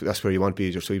ball. That's where you want to be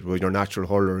as your sweeper, your natural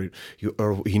hurler,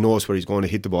 or he knows where he's going to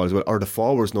hit the ball as well, or the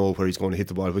forwards know where he's going to hit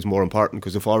the ball, which is more important,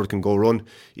 because the forward can go run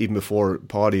even before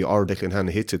Paddy or Declan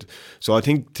Hannon hits it. So I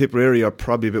think Tipperary are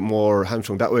probably a bit more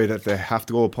hamstrung that way, that they have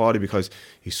to go with Paddy because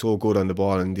he's so good on the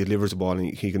ball and he delivers the ball,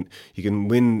 and he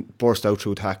can burst out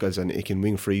through tackles, and he can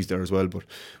wing frees there as well. But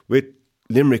with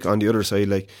Limerick on the other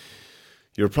side,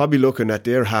 you're probably looking at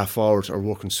their half forwards are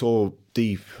working so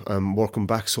deep, working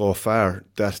back so far,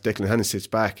 that Declan Hannon sits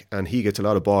back and he gets a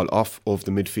lot of ball off of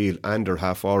the midfield and their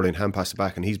half forward and hand pass it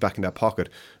back, and he's back in that pocket,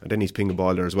 and then he's pinging the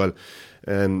ball there as well.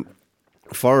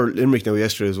 For Limerick now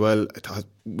yesterday as well, I thought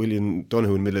William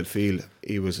Donoghue in the middle of the field,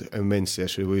 he was immense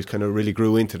yesterday. He kind of really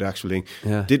grew into the actual thing.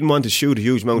 Didn't want to shoot a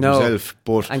huge amount himself,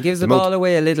 and gives the ball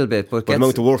away a little bit, but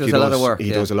amount of work does a lot of work.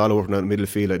 He does a lot of work in the middle of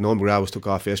the field. Noam McGrath was took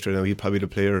off yesterday. Now he's probably the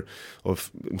player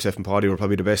of himself and Paddy were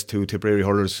probably the best two Tipperary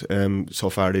hurlers so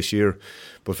far this year.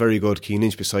 But very good. Keane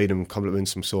Lynch beside him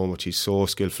compliments him so much. He's so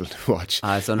skillful to watch.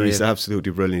 It's unreal. He's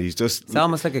absolutely brilliant. It's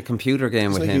almost like a computer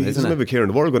game with him, isn't it? He doesn't have a care in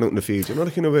the world going out in the field. You know,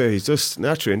 that kind of way. He's just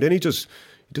natural, and then he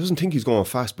doesn't think he's going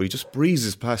fast, but he just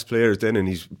breezes past players then, and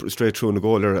he's straight through in the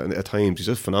goal there at times. He's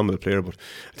just a phenomenal player. But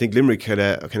I think Limerick had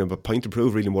a kind of a point to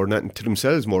prove really more than that, and to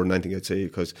themselves more than anything, I'd say,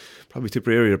 because probably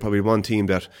Tipperary are probably one team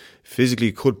that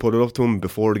physically could put it up to them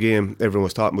before the game. Everyone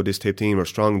was talking about this Tip team,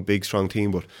 or big strong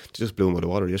team, but they just blew them out of the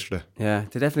water yesterday. Yeah,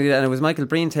 they definitely did. And it was Michael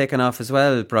Breen taken off as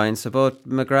well, Brian. So both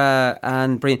McGrath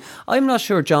and Breen. I'm not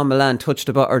sure John Milan touched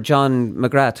the ball, or John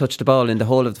McGrath touched the ball in the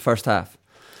whole of the first half.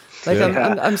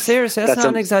 I'm serious. That's not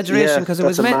an exaggeration, because it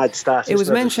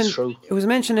was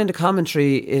mentioned in the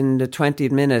commentary in the 20th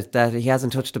minute that he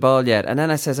hasn't touched the ball yet. And then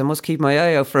I says, I must keep my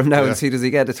eye out for him now and see does he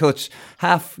get a touch.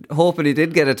 Half hoping he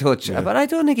did get a touch, but I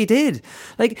don't think he did.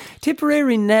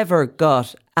 Tipperary never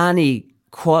got any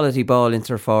quality ball into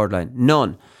their forward line.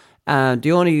 None.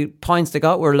 The only points they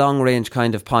got were long range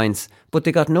kind of points, but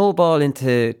they got no ball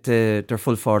into their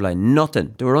full forward line.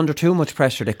 Nothing. They were under too much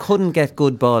pressure. They couldn't get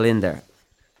good ball in there.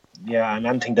 Yeah, and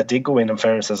anything that did go in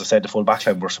fairness, as I said, the full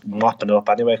backline were mopping it up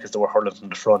anyway, because they were hurling from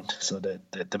the front, so they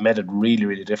made it really,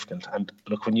 really difficult. And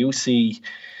look, when you see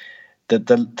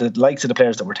the likes of the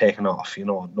players that were taken off,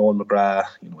 Noel McGrath,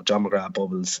 John McGrath,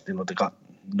 Bubbles, they got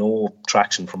no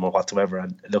traction from it whatsoever.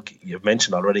 And look, you've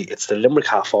mentioned already, it's the Limerick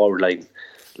half forward line.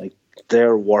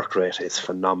 Their work rate is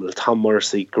phenomenal. Tom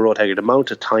Morrissey, Garrod Haggard, the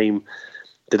amount of time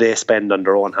that they spend on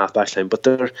their own half back line, but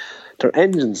their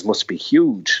engines must be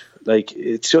huge.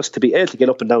 It's just to be able to get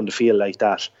up and down the field like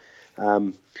that,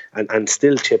 and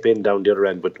still chip in down the other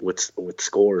end with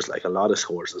scores, like a lot of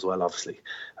scores as well, obviously.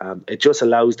 It just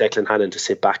allows Declan Hannon to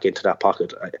sit back into that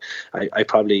pocket.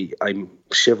 I'm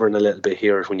shivering a little bit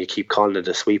here when you keep calling it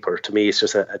a sweeper. To me, it's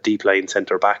just a deep line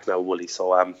centre back now, Wooly.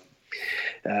 So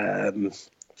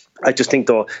I just think,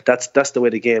 though, that's the way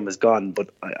the game has gone.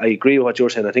 But I agree with what you're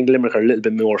saying. I think Limerick are a little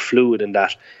bit more fluid in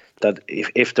that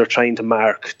if they're trying to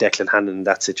mark Declan Hannon in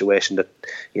that situation, that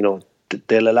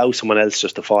they'll allow someone else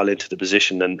just to fall into the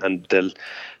position, and they'll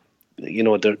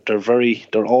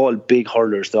they're all big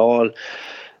hurlers. They all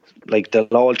like they'll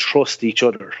all trust each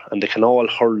other and they can all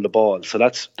hurl the ball. So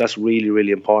that's really,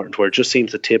 really important, where it just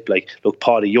seems to tip like, look,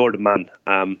 Paddy, you're the man.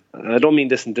 And I don't mean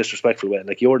this in a disrespectful way.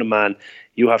 Like, you're the man.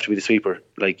 You have to be the sweeper.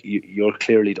 Like, you're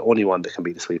clearly the only one that can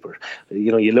be the sweeper.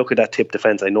 You know, you look at that tip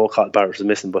defence. I know Carl Barrett is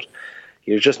missing, but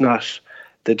you're just not.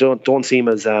 They don't seem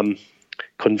as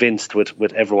convinced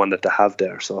with everyone that they have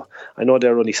there. So I know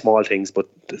they're only small things, but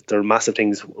they're massive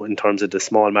things in terms of the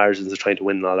small margins of trying to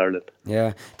win in All Ireland.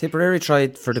 Yeah, Tipperary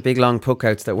tried for the big long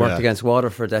puckouts that worked against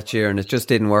Waterford that year, and it just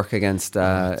didn't work against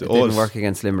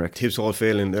Limerick. Tips all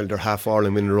failing. They're half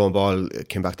Ireland winning their own ball. It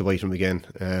came back to bite them again.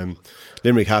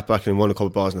 Limerick half-back and won a couple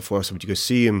of balls in the first, but you could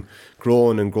see him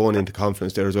growing into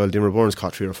confidence there as well. Dimmer Burns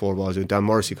caught 3 or 4 balls, and Dan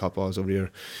Morrissey caught balls over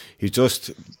here. He's just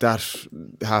that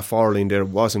half-hour line there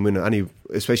wasn't winning,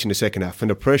 especially in the second half. And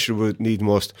the pressure would need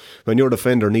most, when your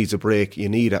defender needs a break, you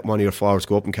need that one of your forwards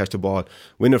go up and catch the ball,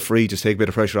 win it free, just take a bit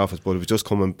of pressure off us. But it was just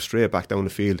coming straight back down the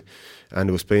field, and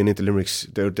it was playing into Limerick's.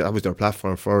 That was their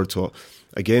platform forward. So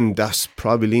again, that's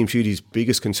probably Liam Sheedy's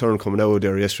biggest concern coming out of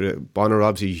there yesterday. Bonner,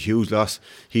 obviously, huge loss.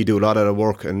 He do a lot of the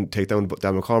work and take down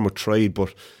Dan McCormack tried,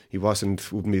 but he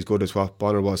wouldn't be as good as what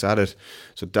Bonner was at it.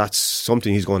 So that's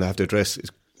something he's going to have to address.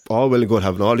 It's all well and good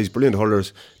having all these brilliant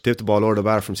hurlers tip the ball over the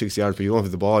bar from 60 yards, but you don't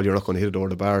have the ball, you're not going to hit it over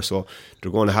the bar. So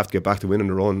they're going to have to get back to winning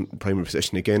their own primary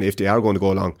position again if they are going to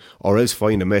go along, or else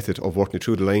find a method of working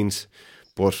through the lines.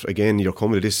 But again, you're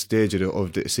coming to this stage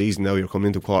of the season now, you're coming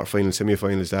into quarter-finals,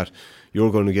 semi-finals, that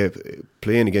you're going to get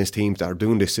playing against teams that are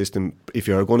doing this system. If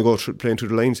you're going to go playing through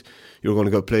the lines, you're going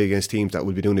to go play against teams that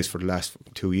will be doing this for the last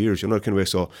 2 years. You're not going to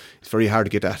so it's very hard to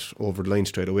get that over the line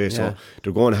straight away. So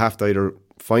they're going to have to either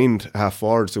find half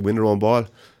forwards to win their own ball,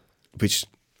 which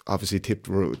obviously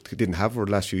didn't have for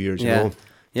the last few years, you know.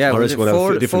 Yeah,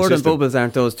 Ford and Bubbles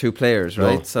aren't those two players,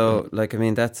 right? No. So, like, I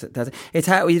mean, that's it's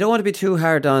hard. You don't want to be too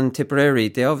hard on Tipperary.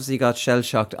 They obviously got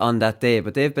shell-shocked on that day,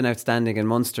 but they've been outstanding in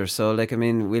Munster. So, like, I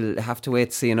mean, we'll have to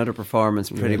wait to see another performance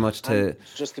pretty much to...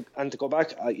 And to go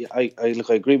back, I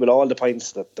agree with all the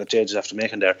points that judges have to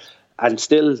make in there. And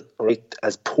still, right,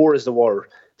 as poor as they were,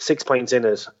 6 points in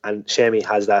it, and Shamey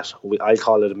has that. I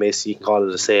call it a miss, you can call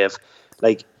it a save.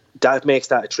 Like, that makes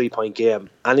that a 3-point game.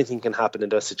 Anything can happen in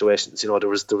those situations. You know, there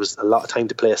was a lot of time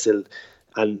to play still,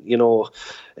 and you know,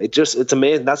 it's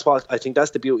amazing. That's what I think.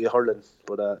 That's the beauty of hurling.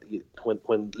 But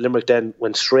when Limerick then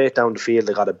went straight down the field,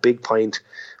 they got a big point,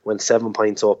 went 7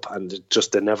 points up, and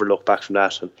they never looked back from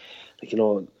that. And you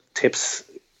know, Tip's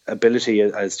ability,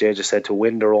 as Jay just said, to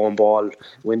win their own ball,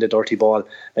 win the dirty ball,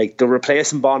 like they're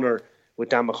replacing Bonner with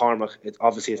Dan McCormack.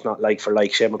 Obviously it's not like for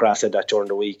like. Shane McGrath said that during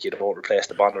the week, you don't replace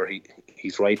the Bonner.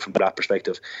 He's right from that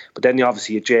perspective. But then you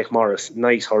obviously have Jake Morris,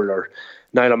 nice hurler.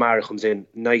 Niall O'Mara comes in,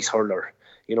 nice hurler.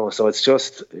 You know, so it's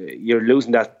just, you're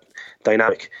losing that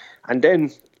dynamic. And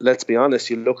then, let's be honest,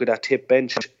 you look at that Tip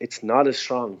bench, it's not as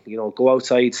strong. You know, go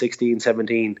outside 16,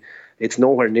 17, it's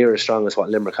nowhere near as strong as what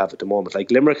Limerick have at the moment.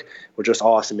 Like, Limerick were just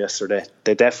awesome yesterday.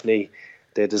 They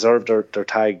deserve their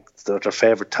tags, their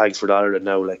favourite tags for the Ireland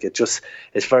now. Like, it's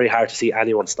very hard to see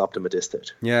anyone stop them at this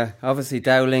stage. Yeah, obviously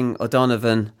Dowling,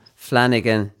 O'Donovan,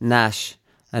 Flanagan, Nash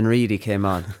and Reedy came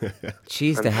on.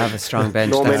 Jeez, they have a strong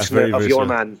bench. No mention of your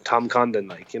man Tom Condon,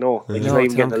 like, you know, he's not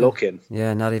even getting a look in.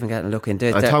 Yeah, not even getting a look in.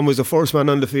 And Tom was the first man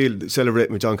on the field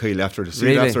celebrating with John Kyle after the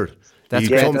scene. Really? That's he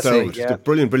great. jumped out. Yeah.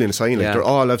 Brilliant sign. Like, they're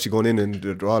all actually going in and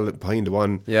they're all behind the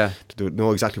one. Yeah. To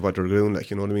know exactly what they're doing. Like,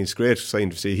 you know what I mean? It's a great sign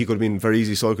to see. He could have been very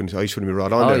easy sulking. I shouldn't be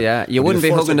brought on there. Oh yeah, you wouldn't be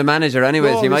hugging the manager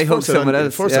anyways. No, you might hug someone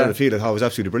else. The first on the field, I thought it was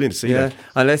absolutely brilliant to see that.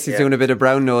 Unless he's doing a bit of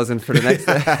brown nosing for the next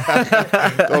day.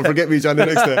 Don't forget me, John, the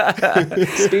next day.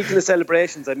 Speaking of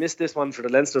celebrations, I missed this one for the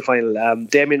Leinster final.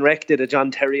 Damien Reck did a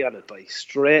John Terry on it by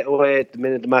straight away, the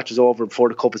minute the match is over, before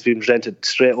the cup has been presented,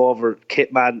 straight over,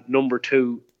 Kitman number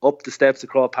 2 up the steps of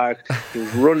Croke Park. He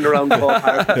was running around Croke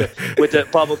Park with the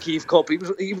Bob O'Keefe cup. He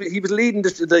was leading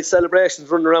the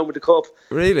celebrations, running around with the cup.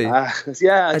 Really? Yeah,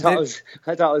 I thought it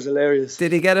was hilarious.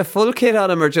 Did he get a full kit on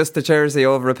him or just the jersey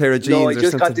over a pair of jeans? No, he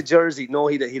just something? got the jersey. No,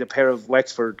 he had a pair of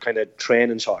Wexford kind of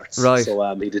training shorts. Right.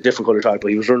 So he had a different colour short,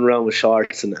 but he was running around with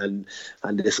shorts and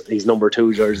his number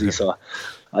 2 jersey. So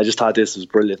I just thought this was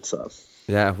brilliant. So.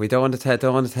 Yeah, we don't want to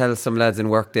tell some lads in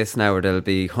work this now, or they'll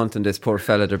be hunting this poor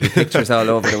fella. There'll be pictures all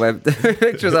over the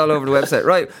website.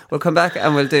 Right, we'll come back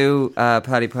and we'll do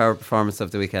Paddy Power performance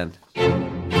of the weekend. A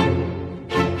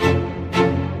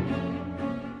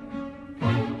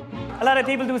lot of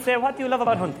people do say, what do you love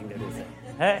about hunting? They do say,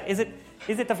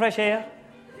 is it the fresh air?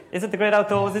 Is it the great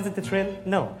outdoors? Is it the thrill?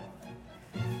 No,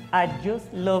 I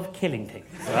just love killing things.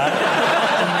 Right?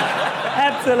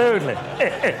 Absolutely.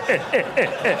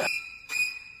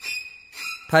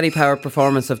 Paddy Power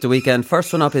performance of the weekend.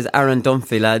 First one up is Aaron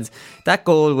Dunphy, lads. That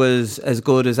goal was as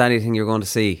good as anything you're going to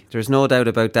see. There's no doubt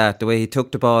about that. The way he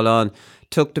took the ball on,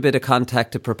 took the bit of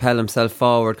contact to propel himself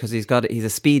forward, because he's a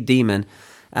speed demon.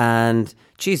 And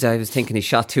geez, I was thinking he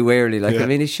shot too early. I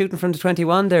mean, he's shooting from the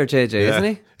 21 there, JJ, isn't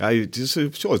he? Yeah, it just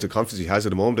shows the confidence he has at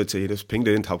the moment. I'd say he just pinged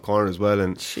it in top corner as well.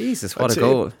 And Jesus, what a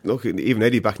goal! Look, even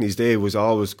Eddie back in his day was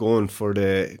always going for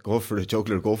the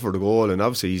juggler, go for the goal. And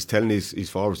obviously he's telling his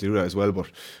forwards to do that as well. But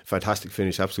fantastic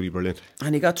finish, absolutely brilliant.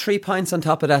 And he got 3 points on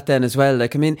top of that then as well. I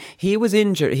mean, he was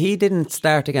injured. He didn't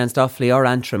start against Offaly or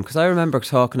Antrim, because I remember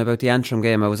talking about the Antrim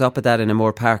game. I was up at that in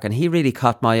Moore Park, and he really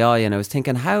caught my eye. And I was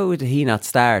thinking, how did he not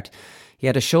start? He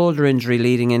had a shoulder injury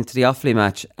leading into the Offaly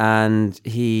match, and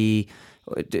he,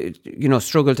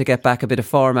 struggled to get back a bit of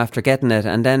form after getting it,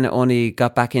 and then only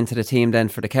got back into the team then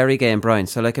for the Kerry game, Brian.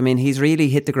 So, he's really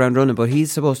hit the ground running, but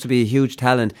he's supposed to be a huge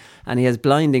talent, and he has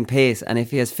blinding pace. And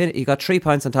if he has he got 3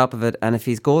 points on top of it, and if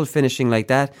he's goal finishing like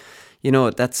that,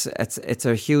 it's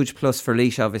a huge plus for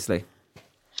Laois, obviously.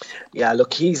 Yeah,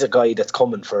 look, he's a guy that's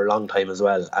coming for a long time as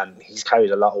well, and he's carried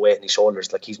a lot of weight on his shoulders.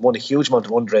 He's won a huge amount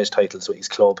of underage titles with his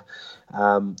club.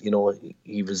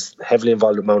 He was heavily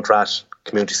involved with Mount Rat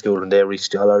Community School when they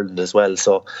reached the All-Ireland as well.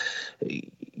 So,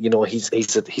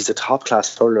 he's a top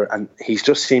class hurler, and he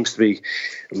just seems to be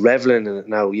revelling in it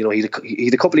now. He'd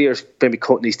a couple of years maybe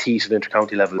cutting his teeth at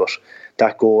inter-county level, but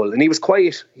that goal, and he was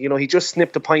quiet. He just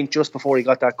snipped a point just before he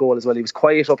got that goal as well. He was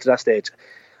quiet up to that stage.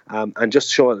 And just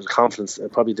showing the confidence,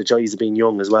 probably the joys of being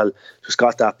young as well. Just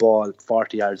got that ball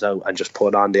 40 yards out and just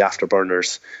put on the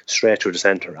afterburners straight through the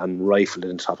centre and rifled it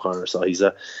in the top corner. So he's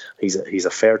a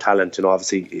fair talent.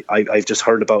 I've just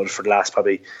heard about it for the last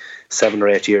probably 7 or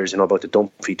 8 years. About the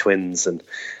Dunphy twins, and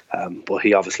but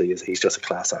he obviously he's just a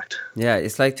class act. Yeah,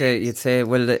 it's like you'd say,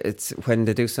 well, it's when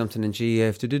they do something in GA,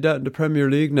 if they did that in the Premier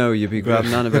League now, you'd be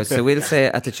grabbing on about it. So we'll say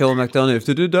at the Joe McDonagh, if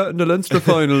they did that in the Leinster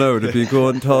final now, they'd be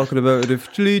going talking about it.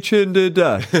 If Lee Chin did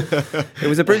that, it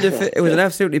was an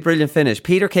absolutely brilliant finish.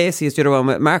 Peter Casey is the other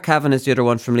one. Mark Cavan is the other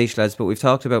one from Laois, lads, but we've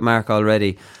talked about Mark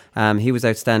already. He was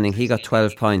outstanding. He got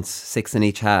 12 points, 6 in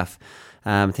each half.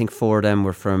 I think 4 of them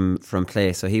were from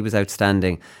play, so he was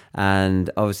outstanding. And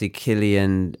obviously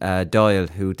Killian Doyle,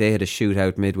 who they had a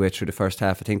shootout midway through the first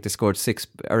half. I think they scored 6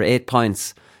 or 8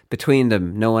 points between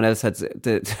them. No one else had.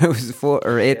 There was 4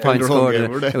 or 8 points scored.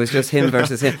 It was just him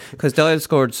versus him, because Doyle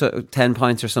scored 10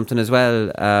 points or something as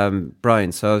well,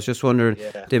 Brian. So I was just wondering,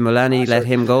 did Mullaney let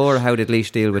him go, or how did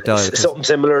Laois deal with Doyle? Something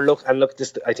similar. Look,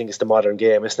 this, I think it's the modern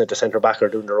game, isn't it? The centre back are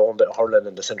doing their own bit of hurling,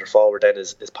 and the centre forward then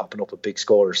is popping up with big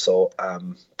scores. So,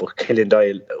 but Killian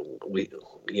Doyle, we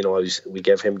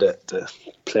gave him the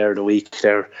player of the week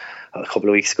there a couple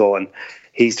of weeks ago, and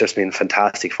he's just been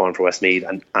fantastic form for Westmeath,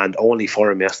 and only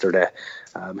for him yesterday.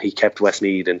 He kept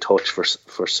Westmeath in touch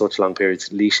for such long periods.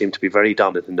 Laois seemed to be very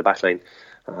dominant in the back line,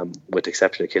 with the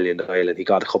exception of Killian Doyle, and he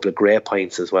got a couple of great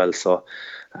points as well. So,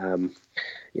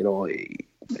 it'll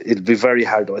be very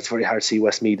hard, though. It's very hard to see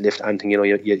Westmeath lift anything.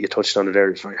 You touched on it there.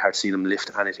 It's very hard to see them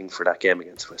lift anything for that game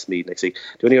against Westmeath next week.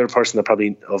 The only other person that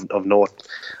probably of note,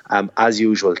 as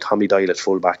usual, Tommy Doyle at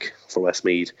fullback for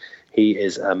Westmeath. He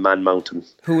is a man mountain.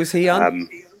 Who was he on?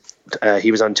 He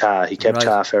was on Cha. He kept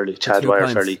Cha Dwyer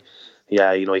fairly.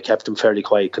 Yeah, he kept him fairly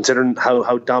quiet, considering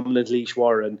how dominant Laois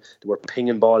were, and they were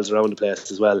pinging balls around the place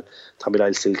as well. Tommy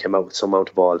Doyle still came out with some amount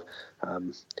of ball.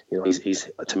 He's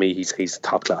to me, he's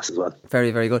top class as well.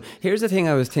 Very, very good. Here's the thing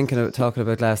I was thinking of talking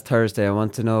about last Thursday. I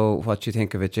want to know what you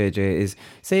think of it, JJ. Is,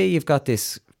 say you've got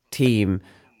this team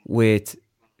with,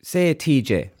 say,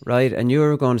 TJ, right, and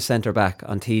you're going to centre back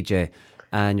on TJ,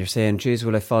 and you're saying, geez,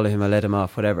 will I follow him, I'll let him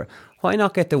off, whatever. Why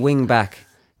not get the wing back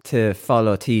to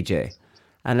follow TJ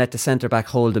and let the centre back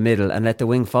hold the middle and let the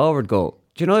wing forward go?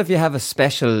 Do you know, if you have a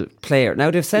special player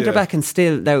now, the centre back can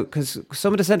still, now, because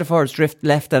some of the centre forwards drift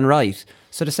left and right,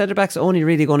 so the centre back's only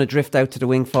really going to drift out to the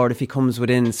wing forward if he comes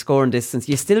within scoring distance.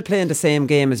 You're still playing the same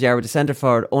game as you are with the centre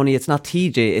forward, only it's not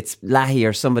TJ, it's Laois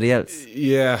or somebody else.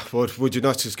 Yeah, but would you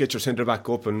not just get your centre back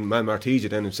up and man-mark TJ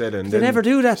then instead? And they never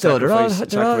do that, though. They're all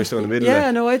down the middle.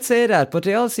 Yeah, no, I'd say that, but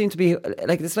they all seem to be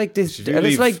like, it's like this.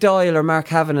 It's like Doyle or Mark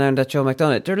Cavan and that Joe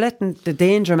McDonagh. They're letting the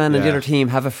danger man and the other team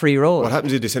have a free role. What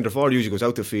happens is the centre forward usually goes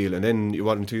out the field, and then you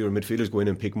want 2 of your midfielders go in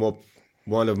and pick him up.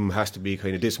 One of them has to be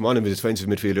kind of this. One of them is defensive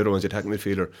midfielder, the other one's attacking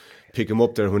midfielder. Pick him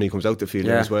up there when he comes out the field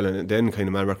as well, and then kind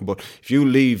of man marking. But if you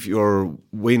leave your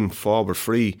wing forward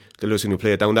free, they'll just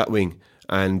play it down that wing,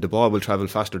 and the ball will travel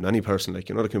faster than any person. They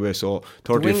can way. So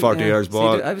 30 or 40 yards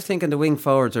ball. See, I was thinking the wing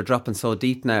forwards are dropping so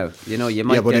deep now. You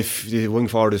might. Yeah, but if the wing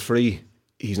forward is free,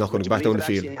 he's not going to go back down the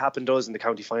field. It happened to us in the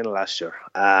county final last year.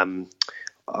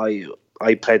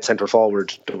 I played centre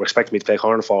forward. They were expecting me to play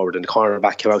corner forward, and the corner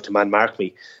back came out to man mark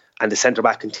me, and the centre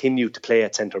back continued to play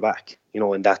at centre back,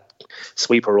 in that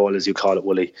sweeper role, as you call it,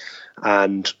 Wooly.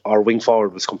 And our wing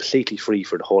forward was completely free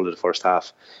for the whole of the first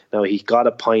half. Now, he got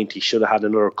a point. He should have had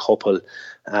another couple.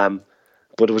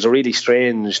 But it was a really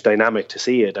strange dynamic to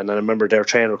see it. And I remember their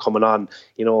trainer coming on,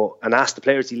 and asked the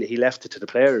players, he left it to the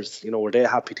players, were they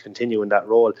happy to continue in that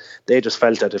role? They just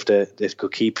felt that if they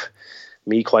could keep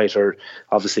me quieter,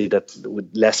 obviously that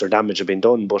lesser damage had been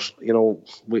done. But, in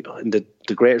the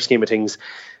greater scheme of things,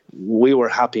 we were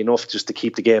happy enough just to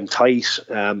keep the game tight,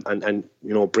 and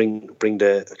bring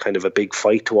the kind of a big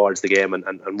fight towards the game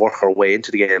and work our way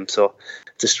into the game. So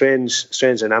it's a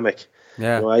strange dynamic.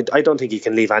 Yeah, I don't think you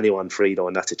can leave anyone free though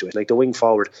in that situation. Like the wing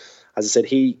forward, as I said,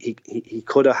 he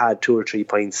could have had 2 or 3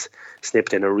 points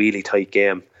snipped in a really tight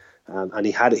game, and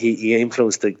he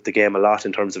influenced the game a lot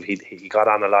in terms of he got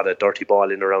on a lot of dirty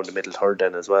ball in around the middle third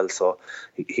then as well. So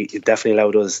he definitely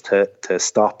allowed us to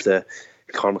stop the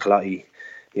Cormac Lottie,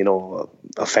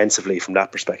 offensively from that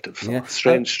perspective. So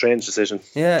strange decision.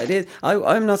 Yeah, it is.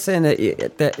 I'm not saying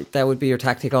that would be your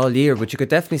tactic all year, but you could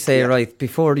definitely say, right,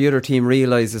 before the other team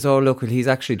realises, oh look, he's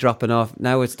actually dropping off.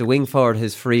 Now it's the wing forward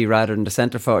who's free rather than the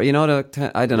centre forward.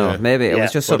 I don't know. Maybe it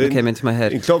was just something that came into my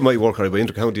head. In club might work right, but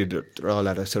inter-county they're all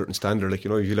at a certain standard. Like,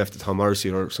 if you left Tom Morrissey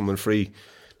or someone free,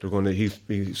 they're going to.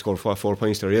 He scored 4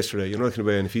 points there yesterday.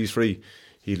 And if he's free,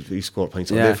 He scored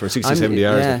points on there for 60-70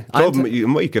 yards. Yeah. Club, you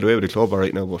might get away with the club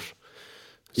right now, but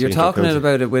you're talking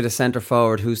about it with a centre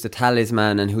forward who's the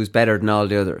talisman and who's better than all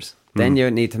the others. Then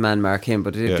you need to man mark him,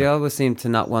 but they always seem to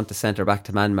not want the centre back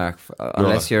to man mark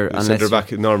unless centre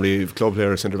back. Normally, club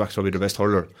player, centre back's probably the best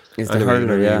hurler. He's the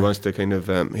hurler. Yeah, he wants to kind of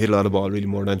hit a lot of ball really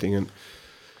more than anything.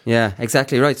 Yeah,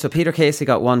 exactly right. So Peter Casey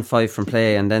got 1-5 from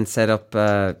play and then set up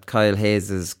Kyle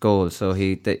Hayes' goal. So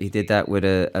he did that with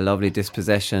a lovely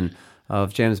dispossession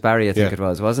of James Barry, I think it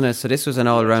was, wasn't it? So this was an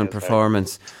all-round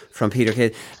performance from Peter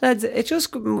Casey. Lads, it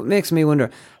just makes me wonder,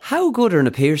 how good are in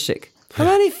a Pierschick? How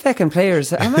many fucking players,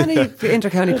 how many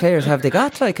inter-county players have they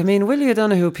got? Like, I mean, Willie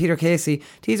O'Donoghue, Peter Casey,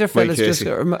 these are fellas just...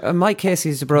 Mike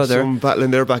Casey's the brother. Some battle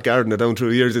in their back garden down through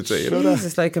years, I'd say.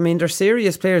 Jesus, like, I mean, they're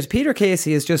serious players. Peter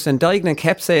Casey is just... And Dignan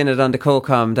kept saying it on the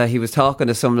co-com that he was talking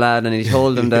to some lad and he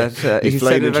told him that... he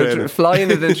said about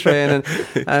flying it in training.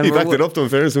 He backed it up, though, in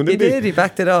fairness, didn't he? He did, he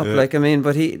backed it up. Yeah. Like, I mean,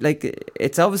 but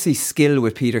it's obviously skill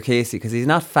with Peter Casey because he's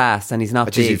not fast and he's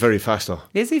not big. He's very fast, though.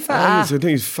 Is he fast? I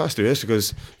think he's faster, yes,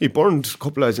 because he burned a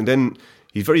couple of lads and then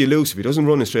he's very elusive. He doesn't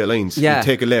run in straight lines. He'll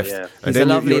take a left. Yeah. And he's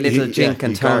then a lovely little jink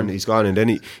and turn. He's gone and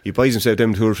then he buys himself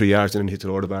down 2 or 3 yards and then hits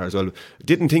the lower bar as well.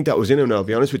 Didn't think that was in him now, to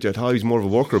be honest with you. I thought he's more of a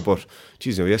worker, but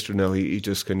geez, yesterday now he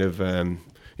just kind of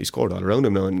he scored all around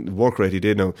him now, and the work rate he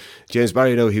did now. James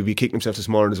Barry now, he'll be kicking himself this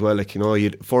morning as well. Like, he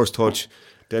had first touch,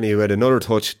 then he had another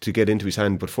touch to get into his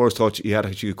hand, but first touch he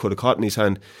could have caught in his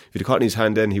hand. If he'd have caught in his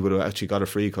hand, then he would have actually got it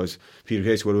free because Peter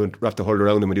Casey would have wrapped the hold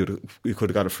around him and he could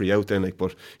have got it free out then. Like,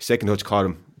 but his second touch caught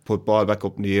him, put ball back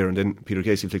up in the air, and then Peter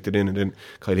Casey flicked it in, and then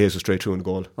Kyle Hayes was straight through in the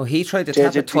goal. Oh, he tried to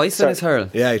tap it twice on his hurl.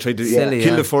 Yeah, he tried to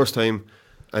kill the first time,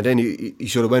 and then he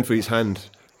should have went for his hand,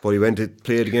 but he went to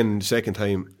play it again the second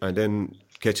time, and then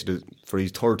catch it for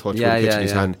his third touch,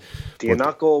 his hand. Do you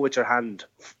not go with your hand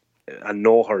and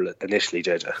no hurl it initially,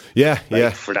 JJ? Yeah,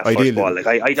 for that first ball. Like,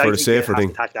 I for the safer thing,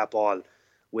 attack that ball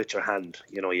with your hand,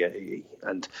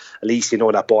 and at least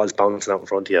that ball's bouncing out in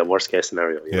front of you. Worst case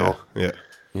scenario, you know.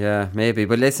 Yeah, maybe.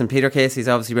 But listen, Peter Casey's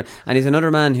obviously... And he's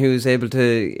another man who's able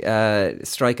to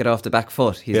strike it off the back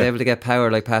foot. He's able to get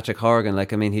power like Patrick Horgan.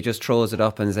 Like, I mean, he just throws it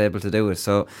up and is able to do it.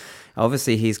 So,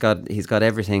 obviously, he's got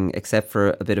everything except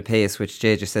for a bit of pace, which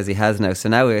Jay just says he has now. So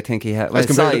now I think he has... Well,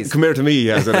 compared to me, he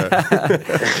has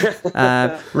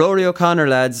it. Rory O'Connor,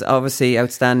 lads, obviously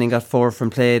outstanding, got 4 from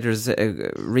play. There's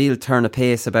a real turn of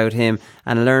pace about him,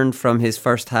 and learned from his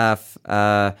first half...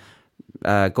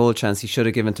 goal chance he should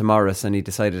have given to Morris, and he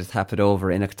decided to tap it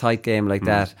over in a tight game like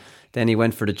that. Then he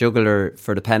went for the juggler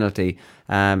for the penalty.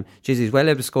 He's well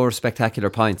able to score spectacular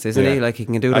points, isn't he? Like, he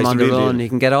can do them on the run. He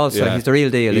can get also. He's the real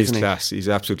deal, isn't he? He's class. He's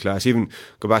absolute class. Even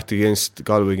go back to against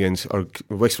Galway or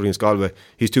Wexford against Galway.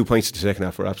 He's 2 points in the second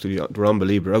half. They're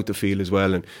unbelievable out the field as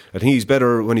well. And I think he's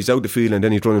better when he's out the field and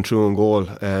then he's running through on goal.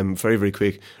 Very, very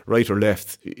quick, right or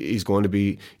left. He's going to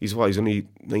be. He's only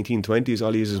 19, 20 is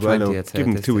all he is as well now. Give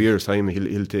him 2 years time.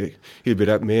 He'll be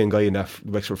that main guy in that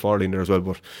Wexford forward in there as well.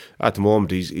 But at the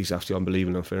moment, he's absolutely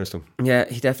unbelievable. In fairness to him. Yeah,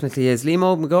 he definitely is. Liam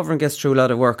McGovern gets through a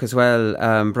lot of work as well,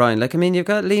 Brian. Like, I mean, you've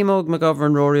got Liam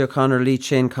McGovern, Rory O'Connor, Lee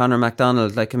Chin, Conor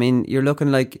MacDonald. Like, I mean, you're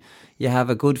looking like you have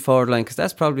a good forward line, because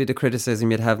that's probably the criticism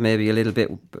you'd have maybe a little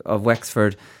bit of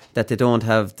Wexford, that they don't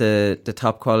have the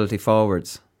top quality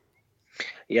forwards.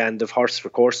 Yeah, and they've horses for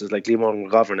courses like Liam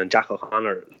McGovern and Jack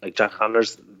O'Connor. Like Jack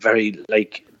O'Connor's very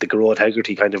like the Garrod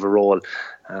Hegarty kind of a role.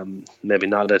 Maybe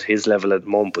not at his level at the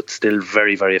moment, but still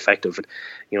very, very effective. And,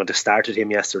 you know, they started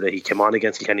him yesterday. He came on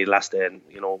against Kilkenny the last day, and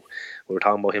you know, we were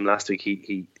talking about him last week.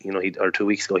 He or 2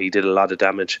 weeks ago, he did a lot of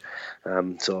damage.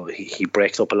 So he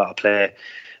breaks up a lot of play.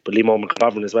 But Liam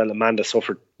McGovern as well. Amanda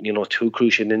suffered, you know, 2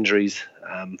 cruciate injuries.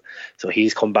 So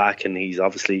he's come back, and he's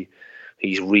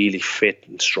really fit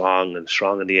and strong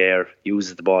in the air,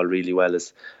 uses the ball really well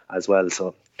as well.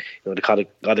 So, you know, they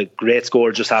got a great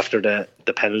score just after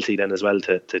the penalty then as well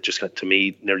to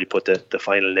me nearly put the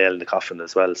final nail in the coffin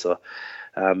as well. So,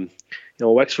 you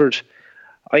know, Wexford,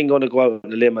 I'm going to go out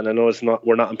on a limb, and I know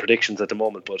we're not in predictions at the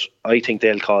moment, but I think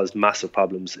they'll cause massive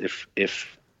problems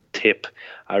if Tip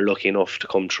are lucky enough to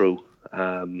come through.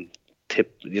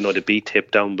 Tip, you know, they beat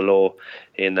Tip down below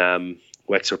in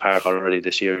Wexford Park already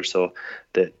this year, so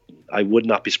I would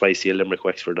not be surprised to see a Limerick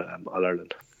Wexford All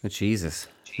Ireland. Oh, Jesus,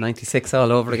 96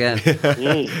 all over again.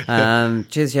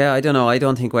 I don't know. I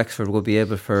don't think Wexford will be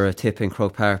able for a Tip in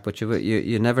Croke Park, but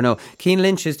you never know. Keane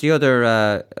Lynch is the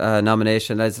other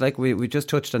nomination. It's like we just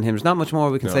touched on him. There's not much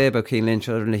more we can say about Keane Lynch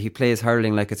other than he plays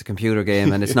hurling like it's a computer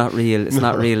game, and it's not real. It's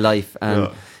not real life, and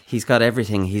he's got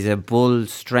everything. He's a bull,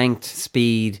 strength,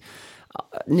 speed.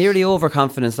 Nearly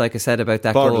overconfidence, like I said about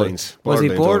that goal. Was he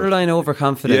borderline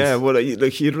overconfidence? Yeah, well,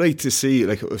 like you'd like to see,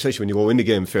 like especially when you go in the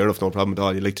game, fair enough, no problem at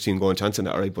all. You'd like to see him go and chance in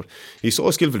that, right? But he's so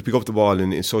skillful to pick up the ball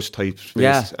in such tight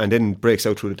space, and then breaks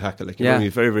out through the tackle. Like, you know,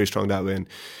 he's very, very strong that way. And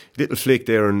little flick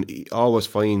there, and he always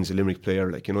finds a Limerick player.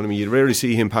 Like, you know what I mean? You rarely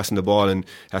see him passing the ball and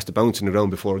has to bounce on the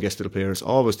ground before it gets to the players.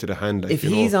 Always to the hand. Like, if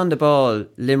he's on the ball,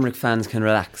 Limerick fans can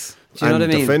relax. Do you know what I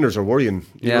mean? Defenders are worrying.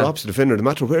 You're opposite defender. No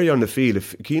matter where you're on the field,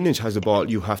 if Keane Lynch has the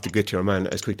ball, you have to get to your man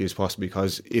as quickly as possible,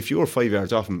 because if you're 5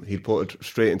 yards off him, he'll put it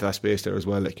straight into that space there as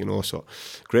well. Like, you know, so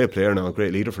great player now,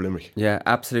 great leader for Limerick. Yeah,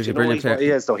 absolutely brilliant player.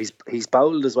 He is though. He's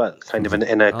bowled as well, kind of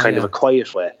in a kind of a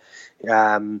quiet way.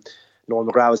 Noel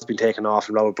McGrath has been taken off,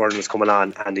 and Robert Byrne was coming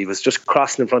on, and he was just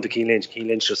crossing in front of Keane Lynch. Keane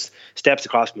Lynch just steps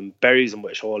across him and buries him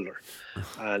with his shoulder.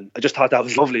 And I just thought that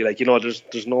was lovely. Like, you know,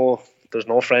 there's no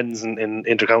friends in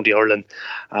inter-county hurling.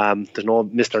 There's no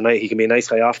Mr. Knight. He can be a nice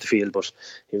guy off the field, but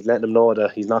he was letting him know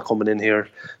that he's not coming in here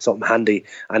something handy.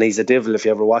 And he's a devil if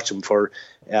you ever watch him. For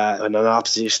when an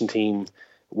opposition team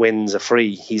wins a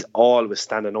free, he's always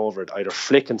standing over it, either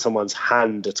flicking someone's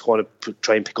hand that's going to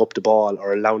try and pick up the ball,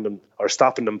 or allowing them, or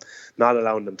stopping them, not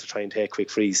allowing them to try and take quick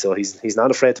frees. So he's not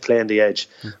afraid to play on the edge.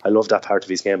 I love that part of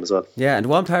his game as well. Yeah, and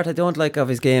one part I don't like of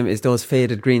his game is those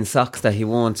faded green socks that he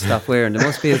won't stop wearing. They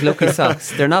must be his lucky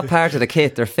socks. They're not part of the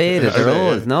kit. They're faded. They're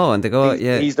old. No, and they go.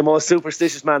 He's the most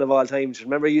superstitious man of all time.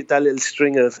 Remember that little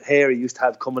string of hair he used to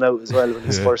have coming out as well when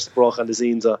he first broke on the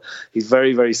scene. So he's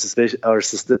very, very superstitious.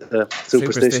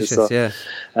 So,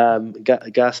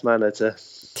 gas man, I'd say.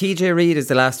 TJ Reid is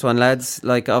the last one, lads.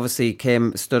 Like, obviously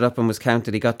stood up and was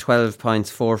counted. He got 12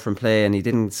 points, 4 from play, and he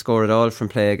didn't score at all from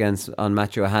play on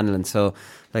Matthew O'Hanlon. So,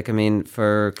 like, I mean,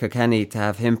 for Kilkenny to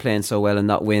have him playing so well and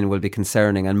not win will be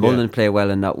concerning, and Mullen play well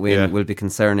and not win will be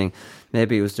concerning.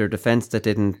 Maybe it was their defence that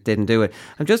didn't do it.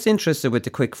 I'm just interested with the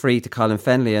quick free to Colin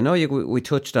Fennelly. I know we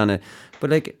touched on it, but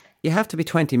like, you have to be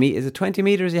 20 metres. Is it 20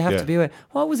 metres you have to be away?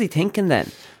 What was he thinking then?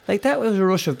 Like, that was a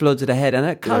rush of blood to the head,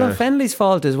 and Colin Fennelly's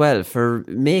fault as well for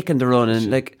making the run.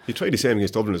 And like, he tried the same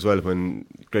against Dublin as well when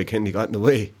Greg Kennedy got in the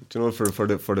way, you know, for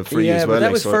the free as well. Yeah, but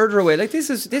that was further away. Like,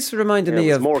 this reminded me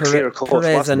of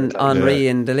Perez and Henry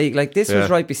in the league. Like, this was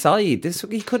right beside this.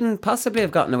 He couldn't possibly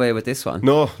have gotten away with this one.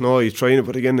 No, he's trying it.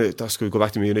 But again, that's going to go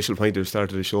back to my initial point at the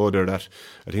start of the show there, that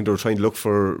I think they were trying to look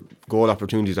for goal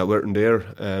opportunities that weren't there.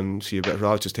 So you're better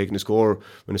off just taking the score.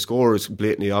 When the score is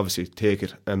blatantly, obviously, take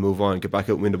it and move on, get back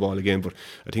out and win the ball again. But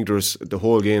I think there was the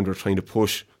whole game they were trying to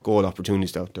push goal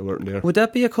opportunities that weren't there. Would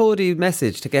that be a Cody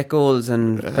message to get goals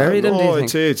and bury them? No, I'd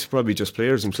say it's probably just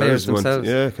players themselves.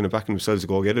 Kind of backing themselves to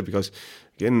go get it, because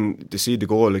again, to see the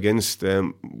goal against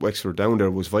Wexford down there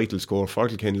was vital score for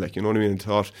Kilkenny. Like, you know what I mean? And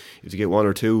thought if you get 1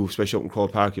 or 2, especially up in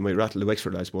Croke Park, you might rattle the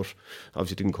Wexford lads, but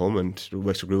obviously it didn't come, and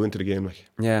Wexford grew into the game. Like,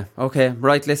 yeah, okay,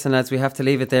 right. Listen, lads, we have to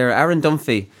leave it there. Aaron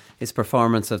Dunphy, his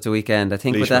performance of the weekend. I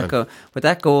think with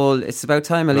that goal, it's about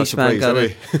time a Laois got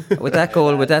it. With that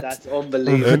goal, that's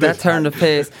unbelievable. With that turn of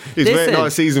pace. He's waiting all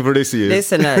season for this year.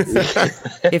 Listen, lads,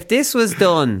 if this was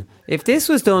done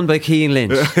by Keane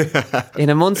Lynch in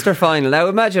a Munster final, now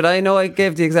imagine, I know I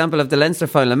gave the example of the Leinster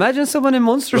final, imagine someone in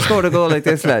Munster scored a goal like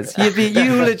this, lads. You'd be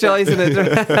eulogising it.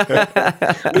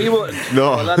 We would.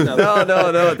 No,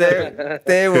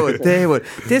 they would.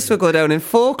 This would go down in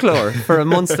folklore for a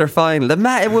Munster final.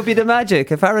 It would be the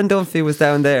magic if Aaron Dunphy was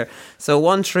down there. So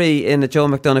 1-3 in the Joe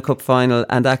McDonagh Cup final,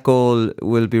 and that goal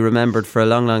will be remembered for a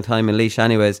long, long time in Laois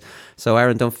anyways. So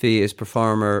Aaron Dunphy is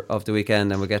performer of the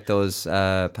weekend, and we'll get those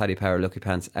Paddy Power Lucky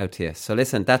Pants out to you. So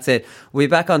listen, that's it. We'll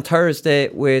be back on Thursday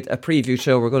with a preview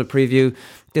show. We're going to preview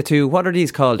the two, what are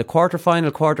these called? The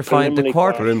preliminary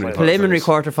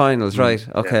quarterfinals, right?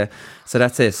 Okay. Yeah. So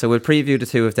that's it. So we'll preview the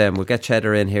two of them. We'll get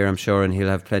Cheddar in here, I'm sure, and he'll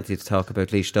have plenty to talk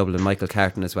about Laois Dublin and Michael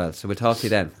Carton as well. So we'll talk to you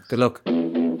then. Good luck.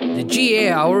 The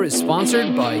GA Hour is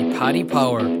sponsored by Paddy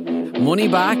Power. Money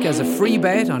back as a free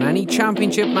bet on any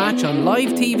championship match on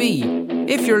live TV.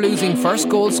 If you're losing, first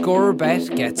goal scorer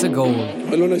bet gets a goal.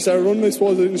 And when I started running, I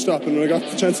suppose I didn't stop, and when I got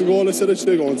the chance to goal, I said I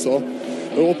should go, so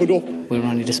I opened up. We're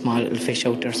only the small little fish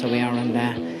out there, so we are,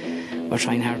 and we're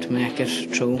trying hard to make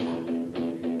it through.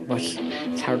 But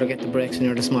it's hard to get the breaks when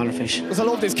you're the smaller fish. Because I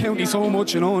love this county so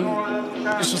much, and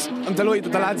it's just, I'm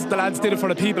delighted that the lads did it for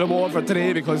the people of Wexford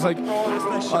today, because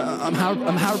I'm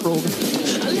heartbroken.